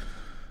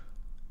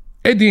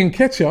 Eddie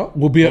Nketiah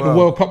will be at the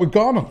World Cup with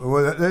Ghana.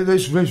 Well,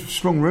 there's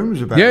strong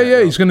rumours about that.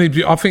 Yeah, he's going to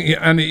be. I think,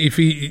 and if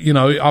he,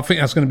 I think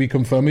that's going to be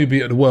confirmed. He'll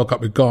be at the World Cup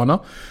with Ghana.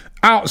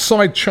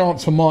 Outside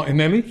chance for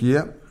Martinelli.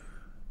 Yeah.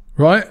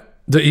 Right?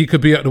 That he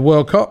could be at the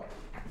World Cup.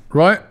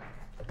 Right?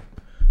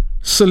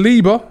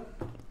 Saliba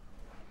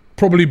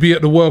probably be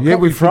at the World Cup.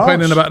 We've been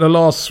playing about the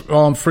last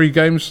 3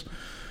 games.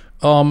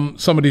 Some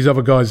of these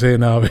other guys here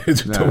now,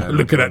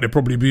 looking at, they'll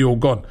probably be all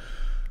gone.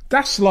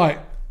 That's like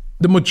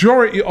the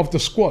majority of the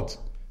squad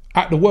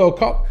at the World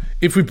Cup.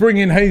 If we bring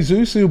in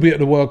Jesus, he'll be at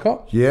the World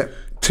Cup. Yeah.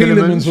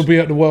 Tielemans will be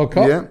at the World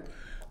Cup. Yeah.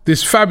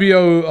 This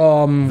Fabio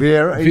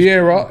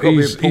Vieira,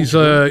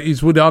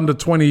 he's with the under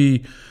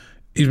 20.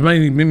 He's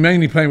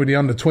mainly playing with the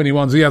under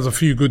 21s. He has a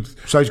few good.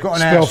 So he's got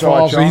an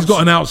outside chance. He's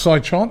got an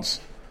outside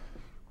chance.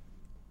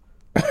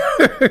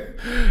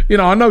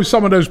 I know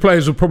some of those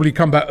players will probably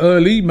come back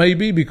early,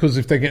 maybe because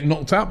if they get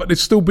knocked out, but they've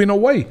still been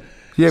away.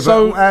 Yeah,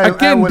 so but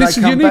how will they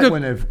come back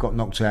when they've got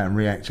knocked out and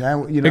react?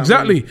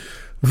 Exactly.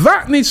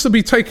 That needs to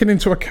be taken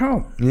into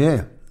account.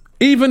 Yeah.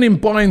 Even in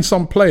buying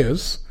some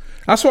players.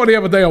 That's why the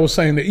other day I was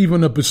saying that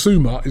even a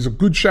Basuma is a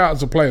good shout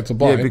as a player to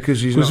buy. Yeah,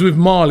 because he's with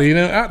Mali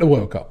at the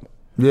World Cup.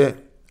 Yeah.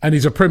 And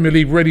he's a Premier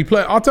League ready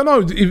player. I don't know.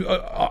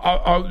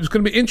 It's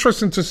going to be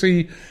interesting to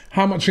see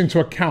how much into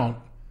account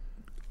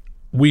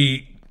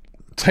we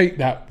take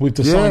that with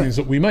the signings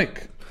that we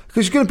make.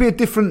 Because it's going to be a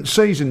different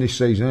season this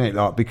season, isn't it?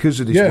 Like,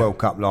 because of this World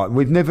Cup, like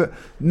we've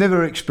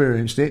never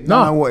experienced it.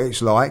 Don't know what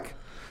it's like.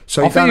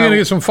 So I think you're going to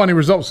get some funny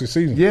results this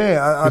season.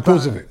 Yeah,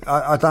 because of it.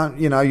 I don't.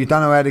 You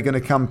don't know how they're going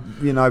to come.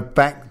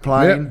 Back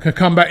playing. Yeah, could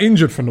come back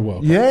injured from the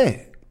World Cup.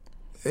 Yeah,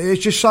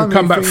 it's just so could many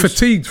come back things.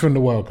 Fatigued from the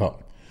World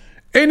Cup.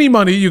 Any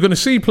money you're going to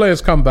see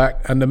players come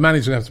back, and the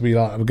manager have to be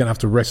like, "We're going to have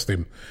to rest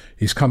him.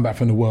 He's come back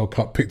from the World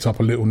Cup, picked up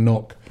a little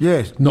knock.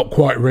 Yes, not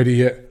quite ready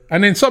yet."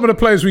 And then some of the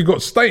players we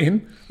got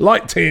staying,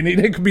 like Tierney,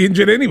 they could be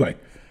injured anyway.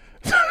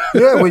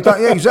 We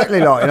don't. Yeah, exactly.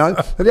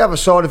 But the other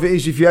side of it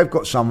is, if you have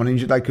got someone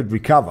injured, they could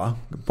recover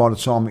by the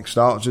time it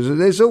starts.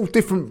 There's all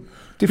different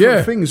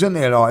things, isn't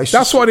there?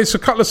 That's why there's a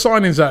couple of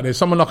signings out there.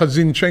 Someone like a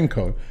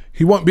Zinchenko,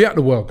 he won't be at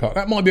the World Cup.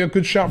 That might be a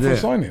good shout for a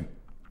signing.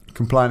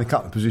 Can play in a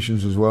couple of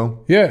positions as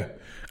well. Yeah.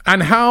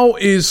 And how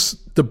is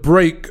the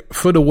break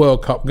for the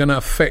World Cup going to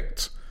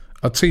affect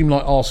a team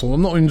like Arsenal?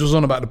 I'm not even just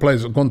on about the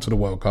players that have gone to the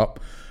World Cup.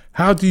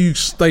 How do you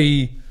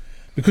stay?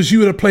 Because you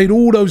would have played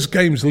all those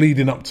games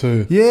leading up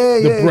to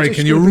the break,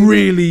 and you're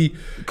really,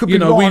 we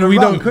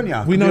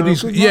know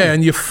these,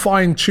 and you're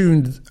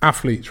fine-tuned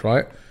athletes,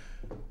 right?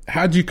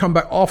 How do you come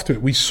back after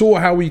it? We saw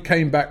how we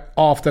came back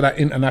after that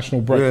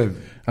international break,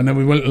 and then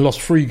we went and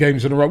lost 3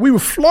 games in a row. We were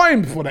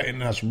flying before that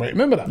international break.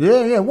 Remember that?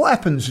 Yeah. What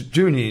happens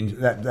during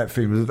that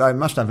thing? They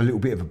must have a little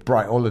bit of a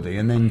break holiday,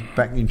 and then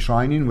back in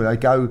training. Will they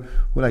go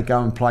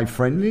and play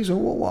friendlies,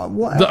 or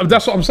what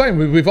That's what I'm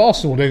saying. With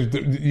Arsenal,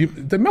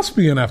 they must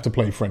be going to have to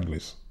play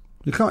friendlies.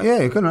 You can't. Yeah,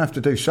 you're going to have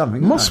to do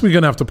something. Must be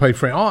going to have to play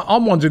friendlies.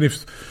 I'm wondering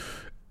if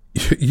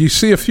you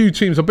see a few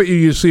teams. I bet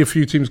you see a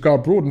few teams go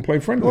abroad and play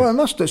friendlies.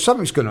 Well,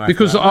 something's going to happen.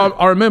 Because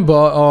I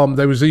remember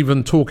there was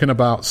even talking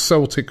about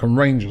Celtic and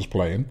Rangers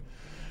playing.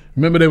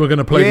 Remember they were going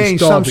to play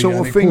this derby some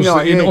sort of thing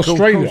in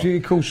Australia,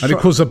 and it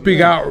caused a big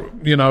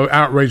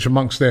outrage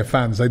amongst their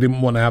fans. They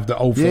didn't want to have the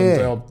Old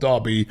Firm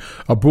derby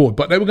abroad,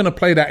 but they were going to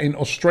play that in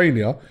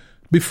Australia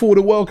before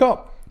the World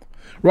Cup.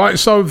 Right,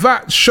 so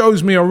that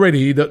shows me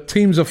already that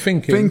teams are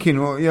thinking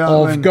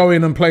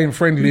going and playing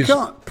friendlies,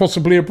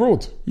 possibly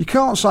abroad. You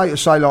can't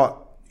say like,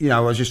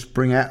 I just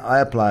bring out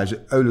our players,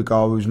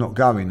 Odegaard who's not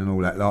going and all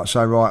that. Like,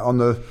 so right on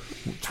the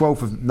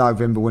 12th of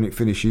November when it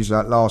finishes,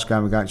 that last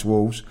game against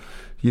Wolves,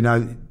 your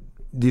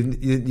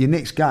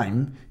next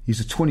game is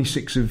the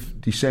 26th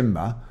of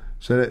December.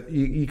 So that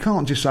you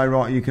can't just say,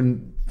 right, you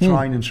can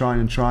train and train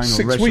and train.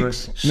 6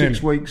 weeks.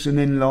 6 weeks, and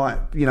then right,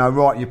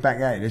 you're back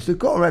at it. They've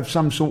got to have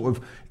some sort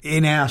of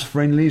in-house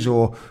friendlies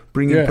or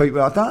bringing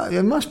people.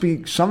 There must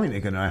be something they're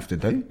going to have to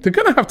do. They're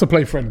going to have to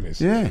play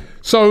friendlies. Yeah.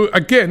 So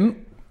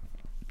again,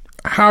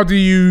 how do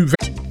you...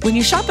 When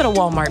you shop at a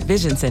Walmart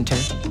Vision Center,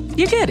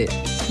 you get it.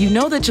 You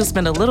know that you'll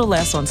spend a little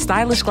less on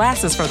stylish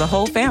glasses for the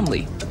whole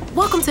family.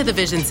 Welcome to the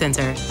Vision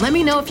Center. Let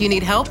me know if you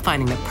need help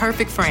finding the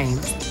perfect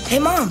frames. Hey,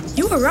 Mom,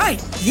 you were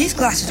right. These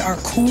glasses are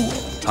cool.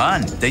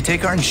 Hon, they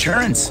take our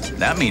insurance.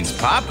 That means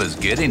Papa's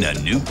getting a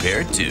new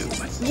pair, too.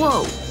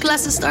 Whoa,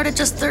 glasses start at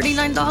just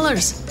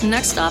 $39.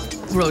 Next stop,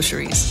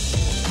 groceries.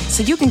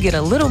 So you can get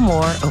a little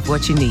more of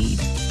what you need.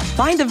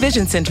 Find a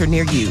Vision Center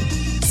near you.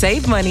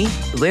 Save money,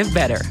 live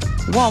better.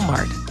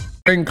 Walmart.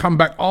 And come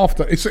back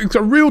after. It's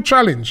a real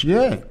challenge.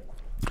 Yeah.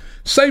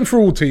 Same for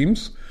all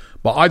teams.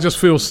 But I just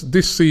feel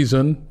this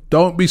season,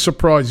 don't be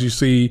surprised you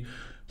see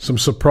some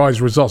surprise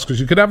results. Because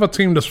you could have a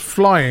team that's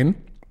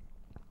flying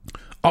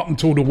up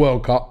until the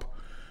World Cup,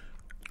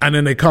 and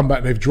then they come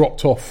back, they've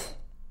dropped off.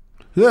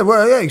 Yeah,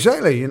 well, yeah,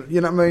 exactly. You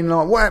know what I mean?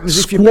 Like, what happens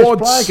if your best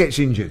player gets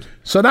injured?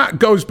 So that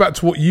goes back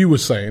to what you were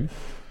saying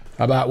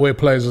about where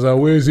players are,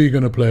 where's he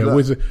going to play?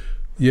 Look,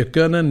 you're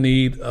going to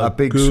need a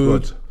big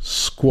good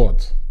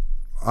squad.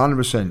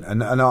 100%.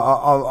 And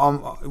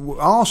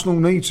Arsenal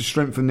need to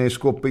strengthen their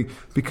squad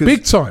because...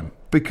 Big time.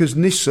 because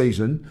this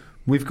season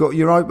we've got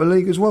Europa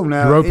League as well.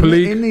 Now,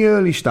 League. In the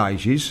early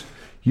stages,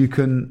 you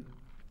can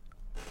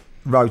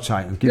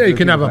rotate and give you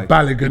can have a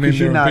Balogun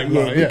in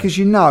there. Because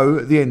you know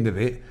at the end of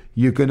it,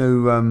 you're going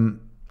to...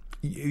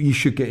 you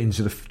should get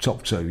into the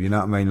top two, you know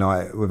what I mean,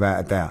 like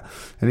without a doubt.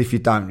 And if you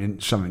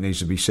don't, something needs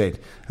to be said.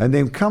 And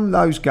then come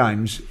those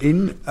games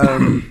in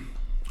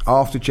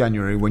after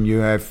January when you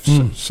have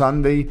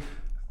Sunday,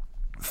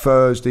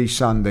 Thursday,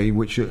 Sunday,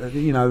 which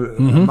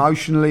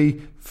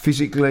emotionally,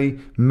 physically,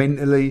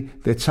 mentally,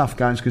 they're tough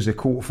games because they're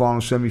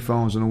quarterfinals,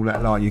 semi-finals, and all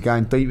that. Like you're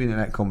going deep into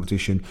that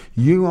competition.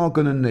 You are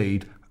going to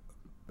need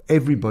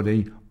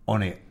everybody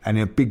on it and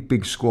a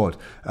big squad.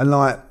 And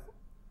like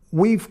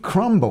we've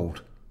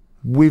crumbled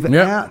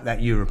without that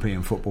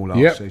European football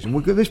last season.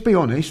 Let's be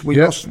honest, we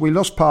lost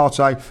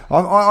Partey.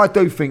 I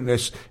do think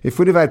this. If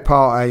we'd have had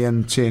Partey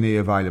and Tierney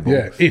available,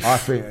 I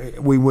think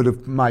we would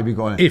have maybe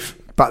got it.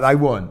 But they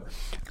weren't.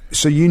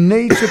 So you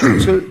need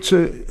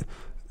to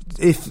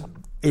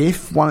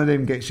if one of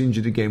them gets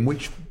injured again,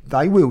 which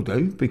they will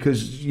do,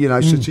 because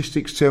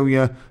statistics tell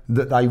you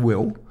that they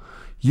will.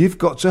 You've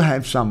got to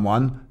have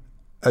someone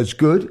as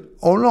good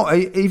or not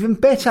even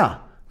better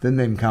than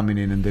them coming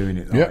in and doing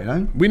it.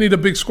 We need a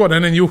big squad,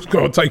 and then you've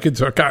got to take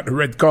into account the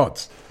red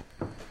cards.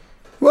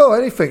 Well,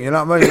 anything, you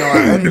know what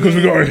I mean? Because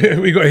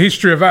we got a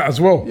history of that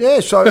as well. Yeah,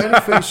 so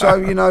anything,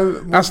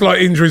 that's like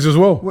injuries as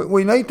well.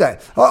 We need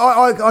that.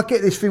 I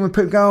get this thing when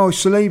people go,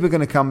 Saliba going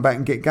to come back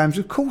and get games.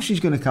 Of course he's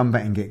going to come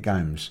back and get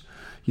games.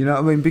 You know what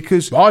I mean?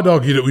 Because I'd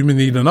argue that we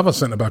need another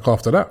centre-back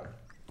after that.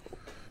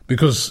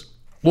 Because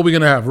what we're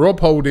going to have,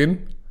 Rob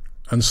Holding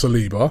and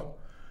Saliba,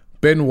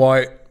 Ben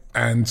White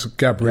and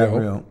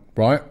Gabriel.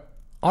 Right,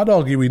 I'd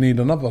argue we need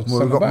another. Well,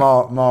 we've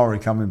got Mari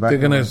coming back. They're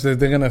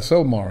gonna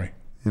sell Mari.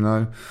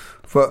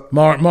 But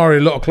Mari,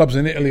 a lot of clubs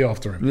in Italy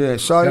after him. Yeah,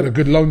 so he had a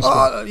good loan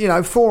spell.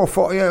 4 or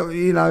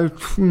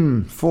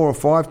 5. 4 or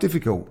 5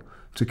 difficult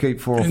to keep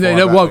 4 or 5.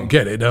 They won't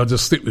get it. They'll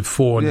just stick with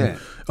 4.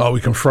 And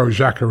we can throw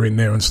Xhaka in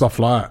there and stuff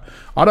like that.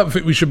 I don't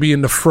think we should be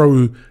in the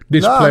throw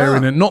this player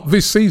in it. Not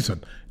this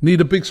season.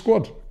 Need a big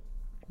squad.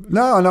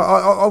 No,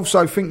 I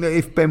also think that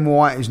if Ben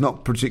White is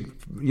not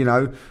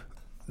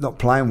not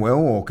playing well,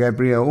 or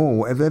Gabriel, or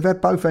whatever, they've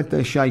both had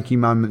their shaky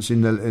moments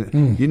in the.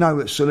 You know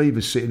that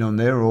Saliba's sitting on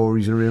there, or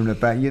he's around the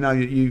back.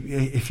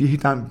 If you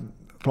don't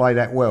play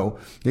that well,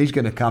 he's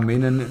going to come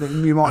in, and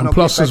you might. And not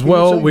plus, as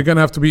well, we're going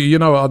to have to be. I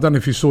don't know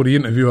if you saw the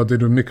interview I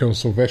did with Mikel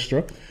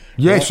Silvestre.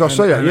 Yes, I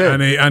see that.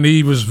 Yeah, and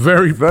he was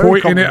very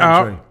pointing it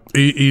out.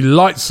 He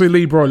liked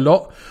Saliba a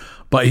lot,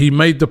 but he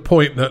made the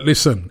point that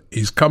listen,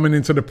 he's coming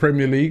into the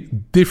Premier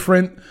League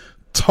different.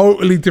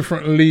 Totally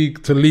different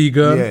league to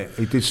Liga. Yeah,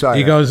 he did say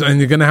he goes, and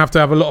you're going to have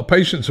a lot of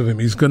patience with him.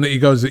 He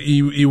goes,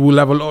 he will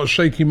have a lot of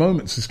shaky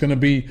moments. It's going to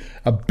be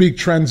a big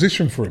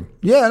transition for him.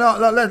 Yeah,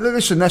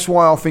 listen, that's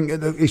why I think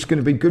it's going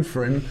to be good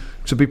for him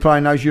to be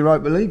playing those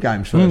Europa League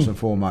games first and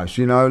foremost.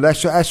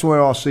 That's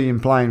where I see him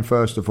playing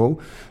first of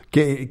all.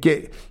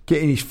 Getting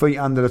his feet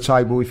under the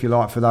table, if you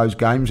like, for those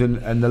games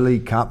and the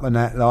League Cup and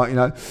that,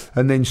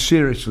 and then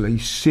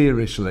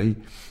seriously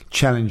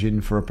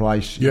challenging for a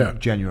place in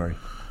January.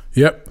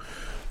 Yep.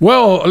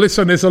 Well,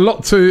 listen, there's a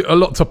lot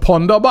to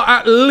ponder, but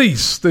at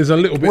least there's a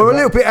little bit. We're a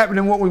little bit happier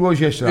than what we was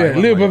yesterday. Yeah, a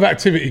little bit of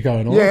activity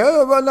going on. Yeah,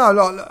 well,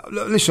 no,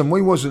 listen,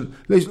 we wasn't.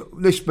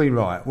 Let's be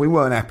right. We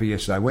weren't happy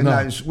yesterday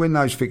when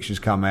those fixtures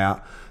come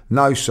out.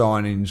 No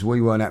signings.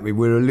 We weren't happy.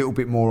 We're a little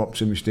bit more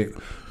optimistic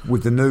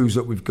with the news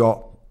that we've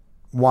got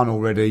one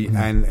already,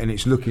 and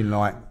it's looking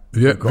like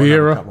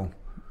Vieira.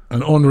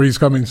 And Henry's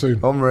coming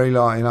soon. Henry,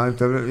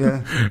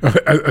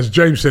 as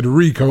James said,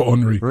 Rico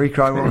Henry.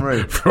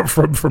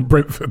 from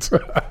Brentford.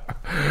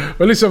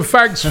 Well, listen,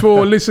 thanks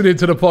for listening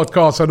to the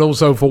podcast and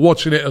also for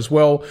watching it as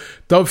well.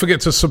 Don't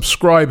forget to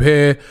subscribe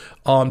here to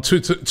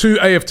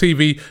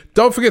AFTV.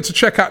 Don't forget to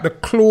check out the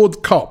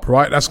Claude Cup,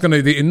 right? That's going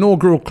to be the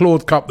inaugural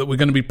Claude Cup that we're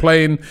going to be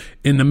playing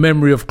in the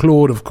memory of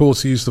Claude. Of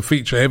course, he used to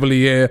feature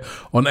heavily here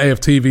on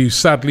AFTV. He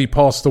sadly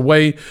passed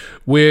away.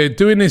 We're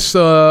doing this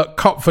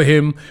cup for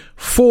him.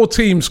 4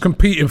 teams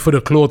competing for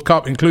the Claude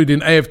Cup, including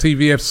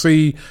AFTV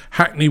FC,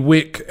 Hackney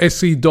Wick,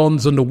 SC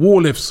Dons and the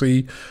Wall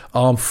FC.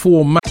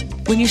 4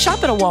 When you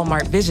shop at a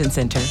Walmart Vision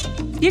Center,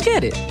 you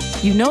get it.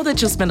 You know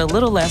that you'll spend a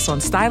little less on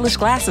stylish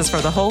glasses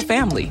for the whole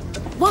family.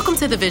 Welcome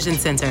to the Vision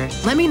Center.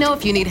 Let me know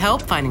if you need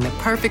help finding the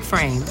perfect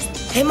frames.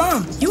 Hey,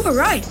 Mom, you were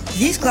right.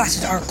 These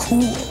glasses are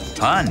cool.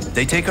 Hon,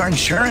 they take our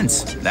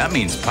insurance. That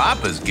means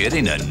Papa's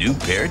getting a new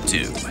pair,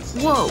 too.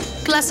 Whoa,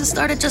 glasses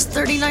start at just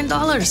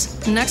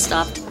 $39. Next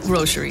stop,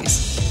 groceries.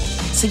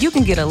 So you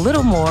can get a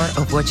little more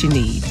of what you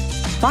need.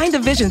 Find a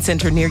Vision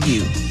Center near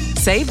you.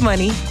 Save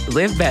money,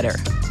 live better.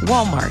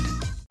 Walmart.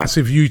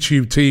 Massive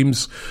YouTube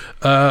teams.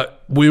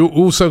 We're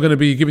also going to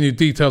be giving you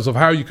details of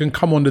how you can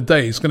come on the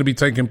day. It's going to be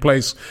taking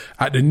place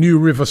at the New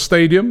River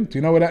Stadium. Do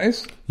you know where that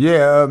is?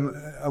 Yeah,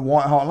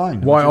 White Hart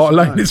Lane. White Hart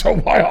Lane. It's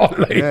on White Hart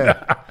Lane. Yeah.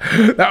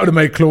 That would have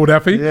made Claude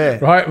happy. Yeah.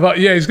 Right? But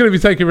yeah, he's going to be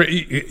taking...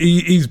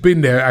 He's been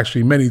there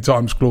actually many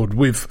times, Claude,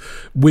 with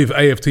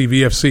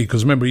AFTV FC,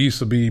 because remember, he used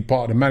to be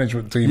part of the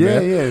management team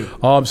there.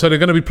 Yeah. So they're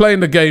going to be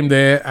playing the game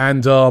there,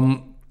 and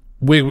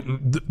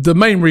the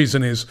main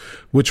reason is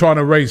we're trying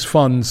to raise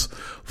funds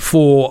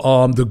for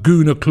the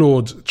Gunnar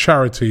Claude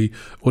charity,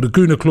 or the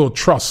Gunnar Claude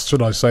Trust,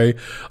 should I say,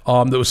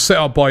 that was set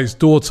up by his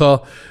daughter.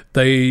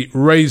 They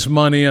raise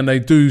money and they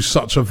do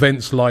such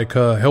events like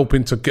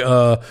helping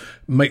to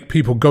make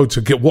people go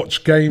to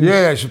watch games.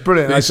 Yeah, it's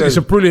brilliant. It's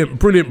a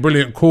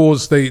brilliant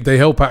cause. They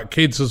help out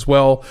kids as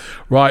well,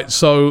 right?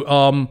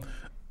 So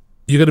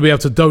you're going to be able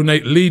to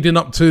donate leading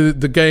up to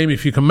the game.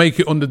 If you can make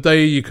it on the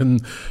day, you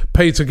can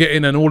pay to get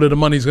in, and all of the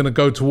money is going to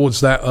go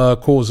towards that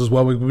cause as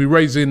well. We'll be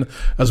raising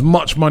as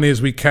much money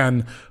as we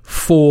can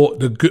for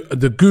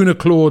the Gunnar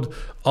Claude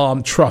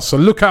Trust. So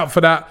look out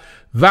for that.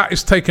 That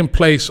is taking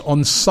place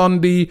on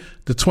Sunday,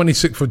 the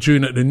 26th of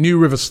June at the New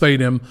River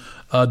Stadium.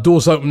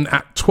 Doors open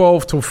at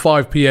 12 till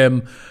 5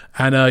 p.m.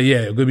 And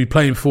we're going to be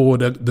playing for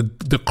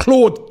the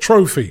Claude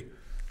Trophy.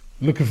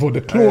 Looking for the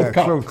Claude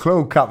Cup.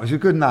 Claude Cup is a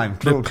good name.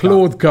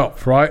 Claude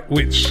Cup, right?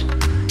 Which,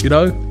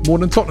 more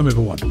than Tottenham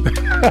ever won.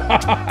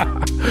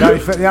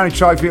 the only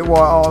trophy at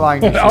White Hart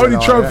Lane. The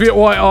only trophy at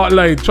White Hart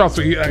Lane. Trust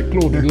me,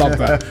 Claude would love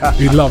that.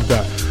 He'd love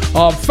that.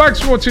 Thanks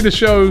for watching the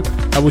show,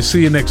 and we'll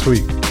see you next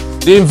week.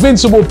 The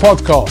Invincible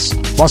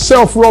podcast.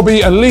 Myself,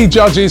 Robbie, and Lee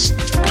Judges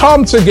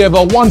come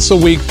together once a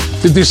week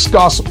to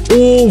discuss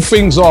all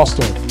things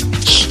Arsenal.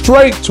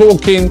 Straight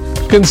talking,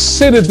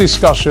 considered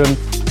discussion,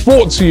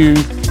 brought to you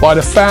by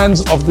the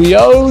fans of the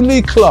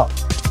only club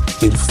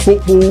in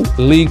Football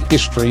League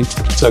history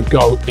to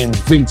go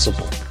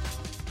invincible.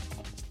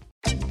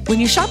 When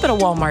you shop at a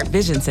Walmart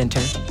Vision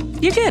Center,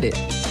 you get it.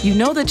 You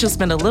know that you'll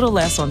spend a little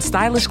less on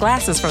stylish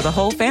glasses for the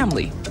whole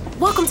family.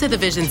 Welcome to the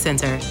Vision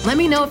Center. Let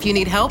me know if you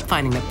need help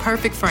finding the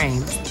perfect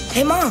frames.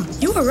 Hey, Mom,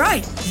 you were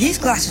right. These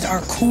glasses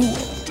are cool.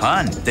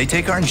 Hon, they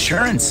take our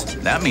insurance.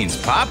 That means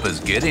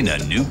Papa's getting a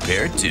new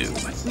pair, too.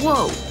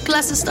 Whoa,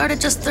 glasses start at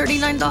just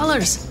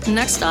 $39.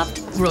 Next stop,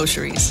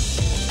 groceries.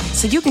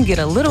 So you can get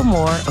a little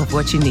more of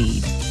what you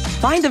need.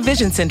 Find a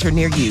Vision Center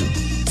near you.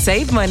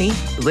 Save money,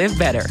 live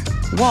better.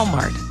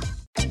 Walmart.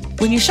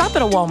 When you shop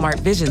at a Walmart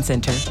Vision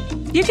Center,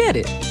 you get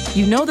it.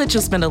 You know that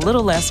you'll spend a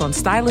little less on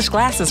stylish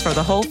glasses for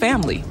the whole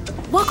family.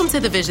 Welcome to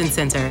the Vision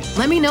Center.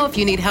 Let me know if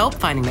you need help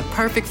finding the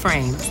perfect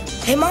frames.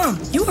 Hey, Mom,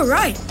 you were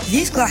right.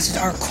 These glasses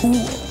are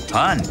cool.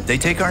 Hon, they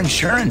take our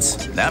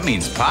insurance. That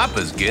means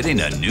Papa's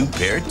getting a new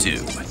pair, too.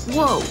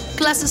 Whoa,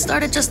 glasses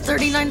start at just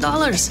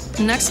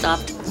 $39. Next stop,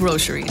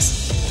 groceries.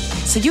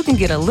 So you can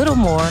get a little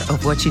more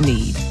of what you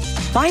need.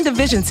 Find a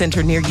Vision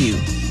Center near you.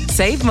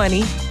 Save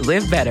money,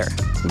 live better.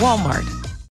 Walmart.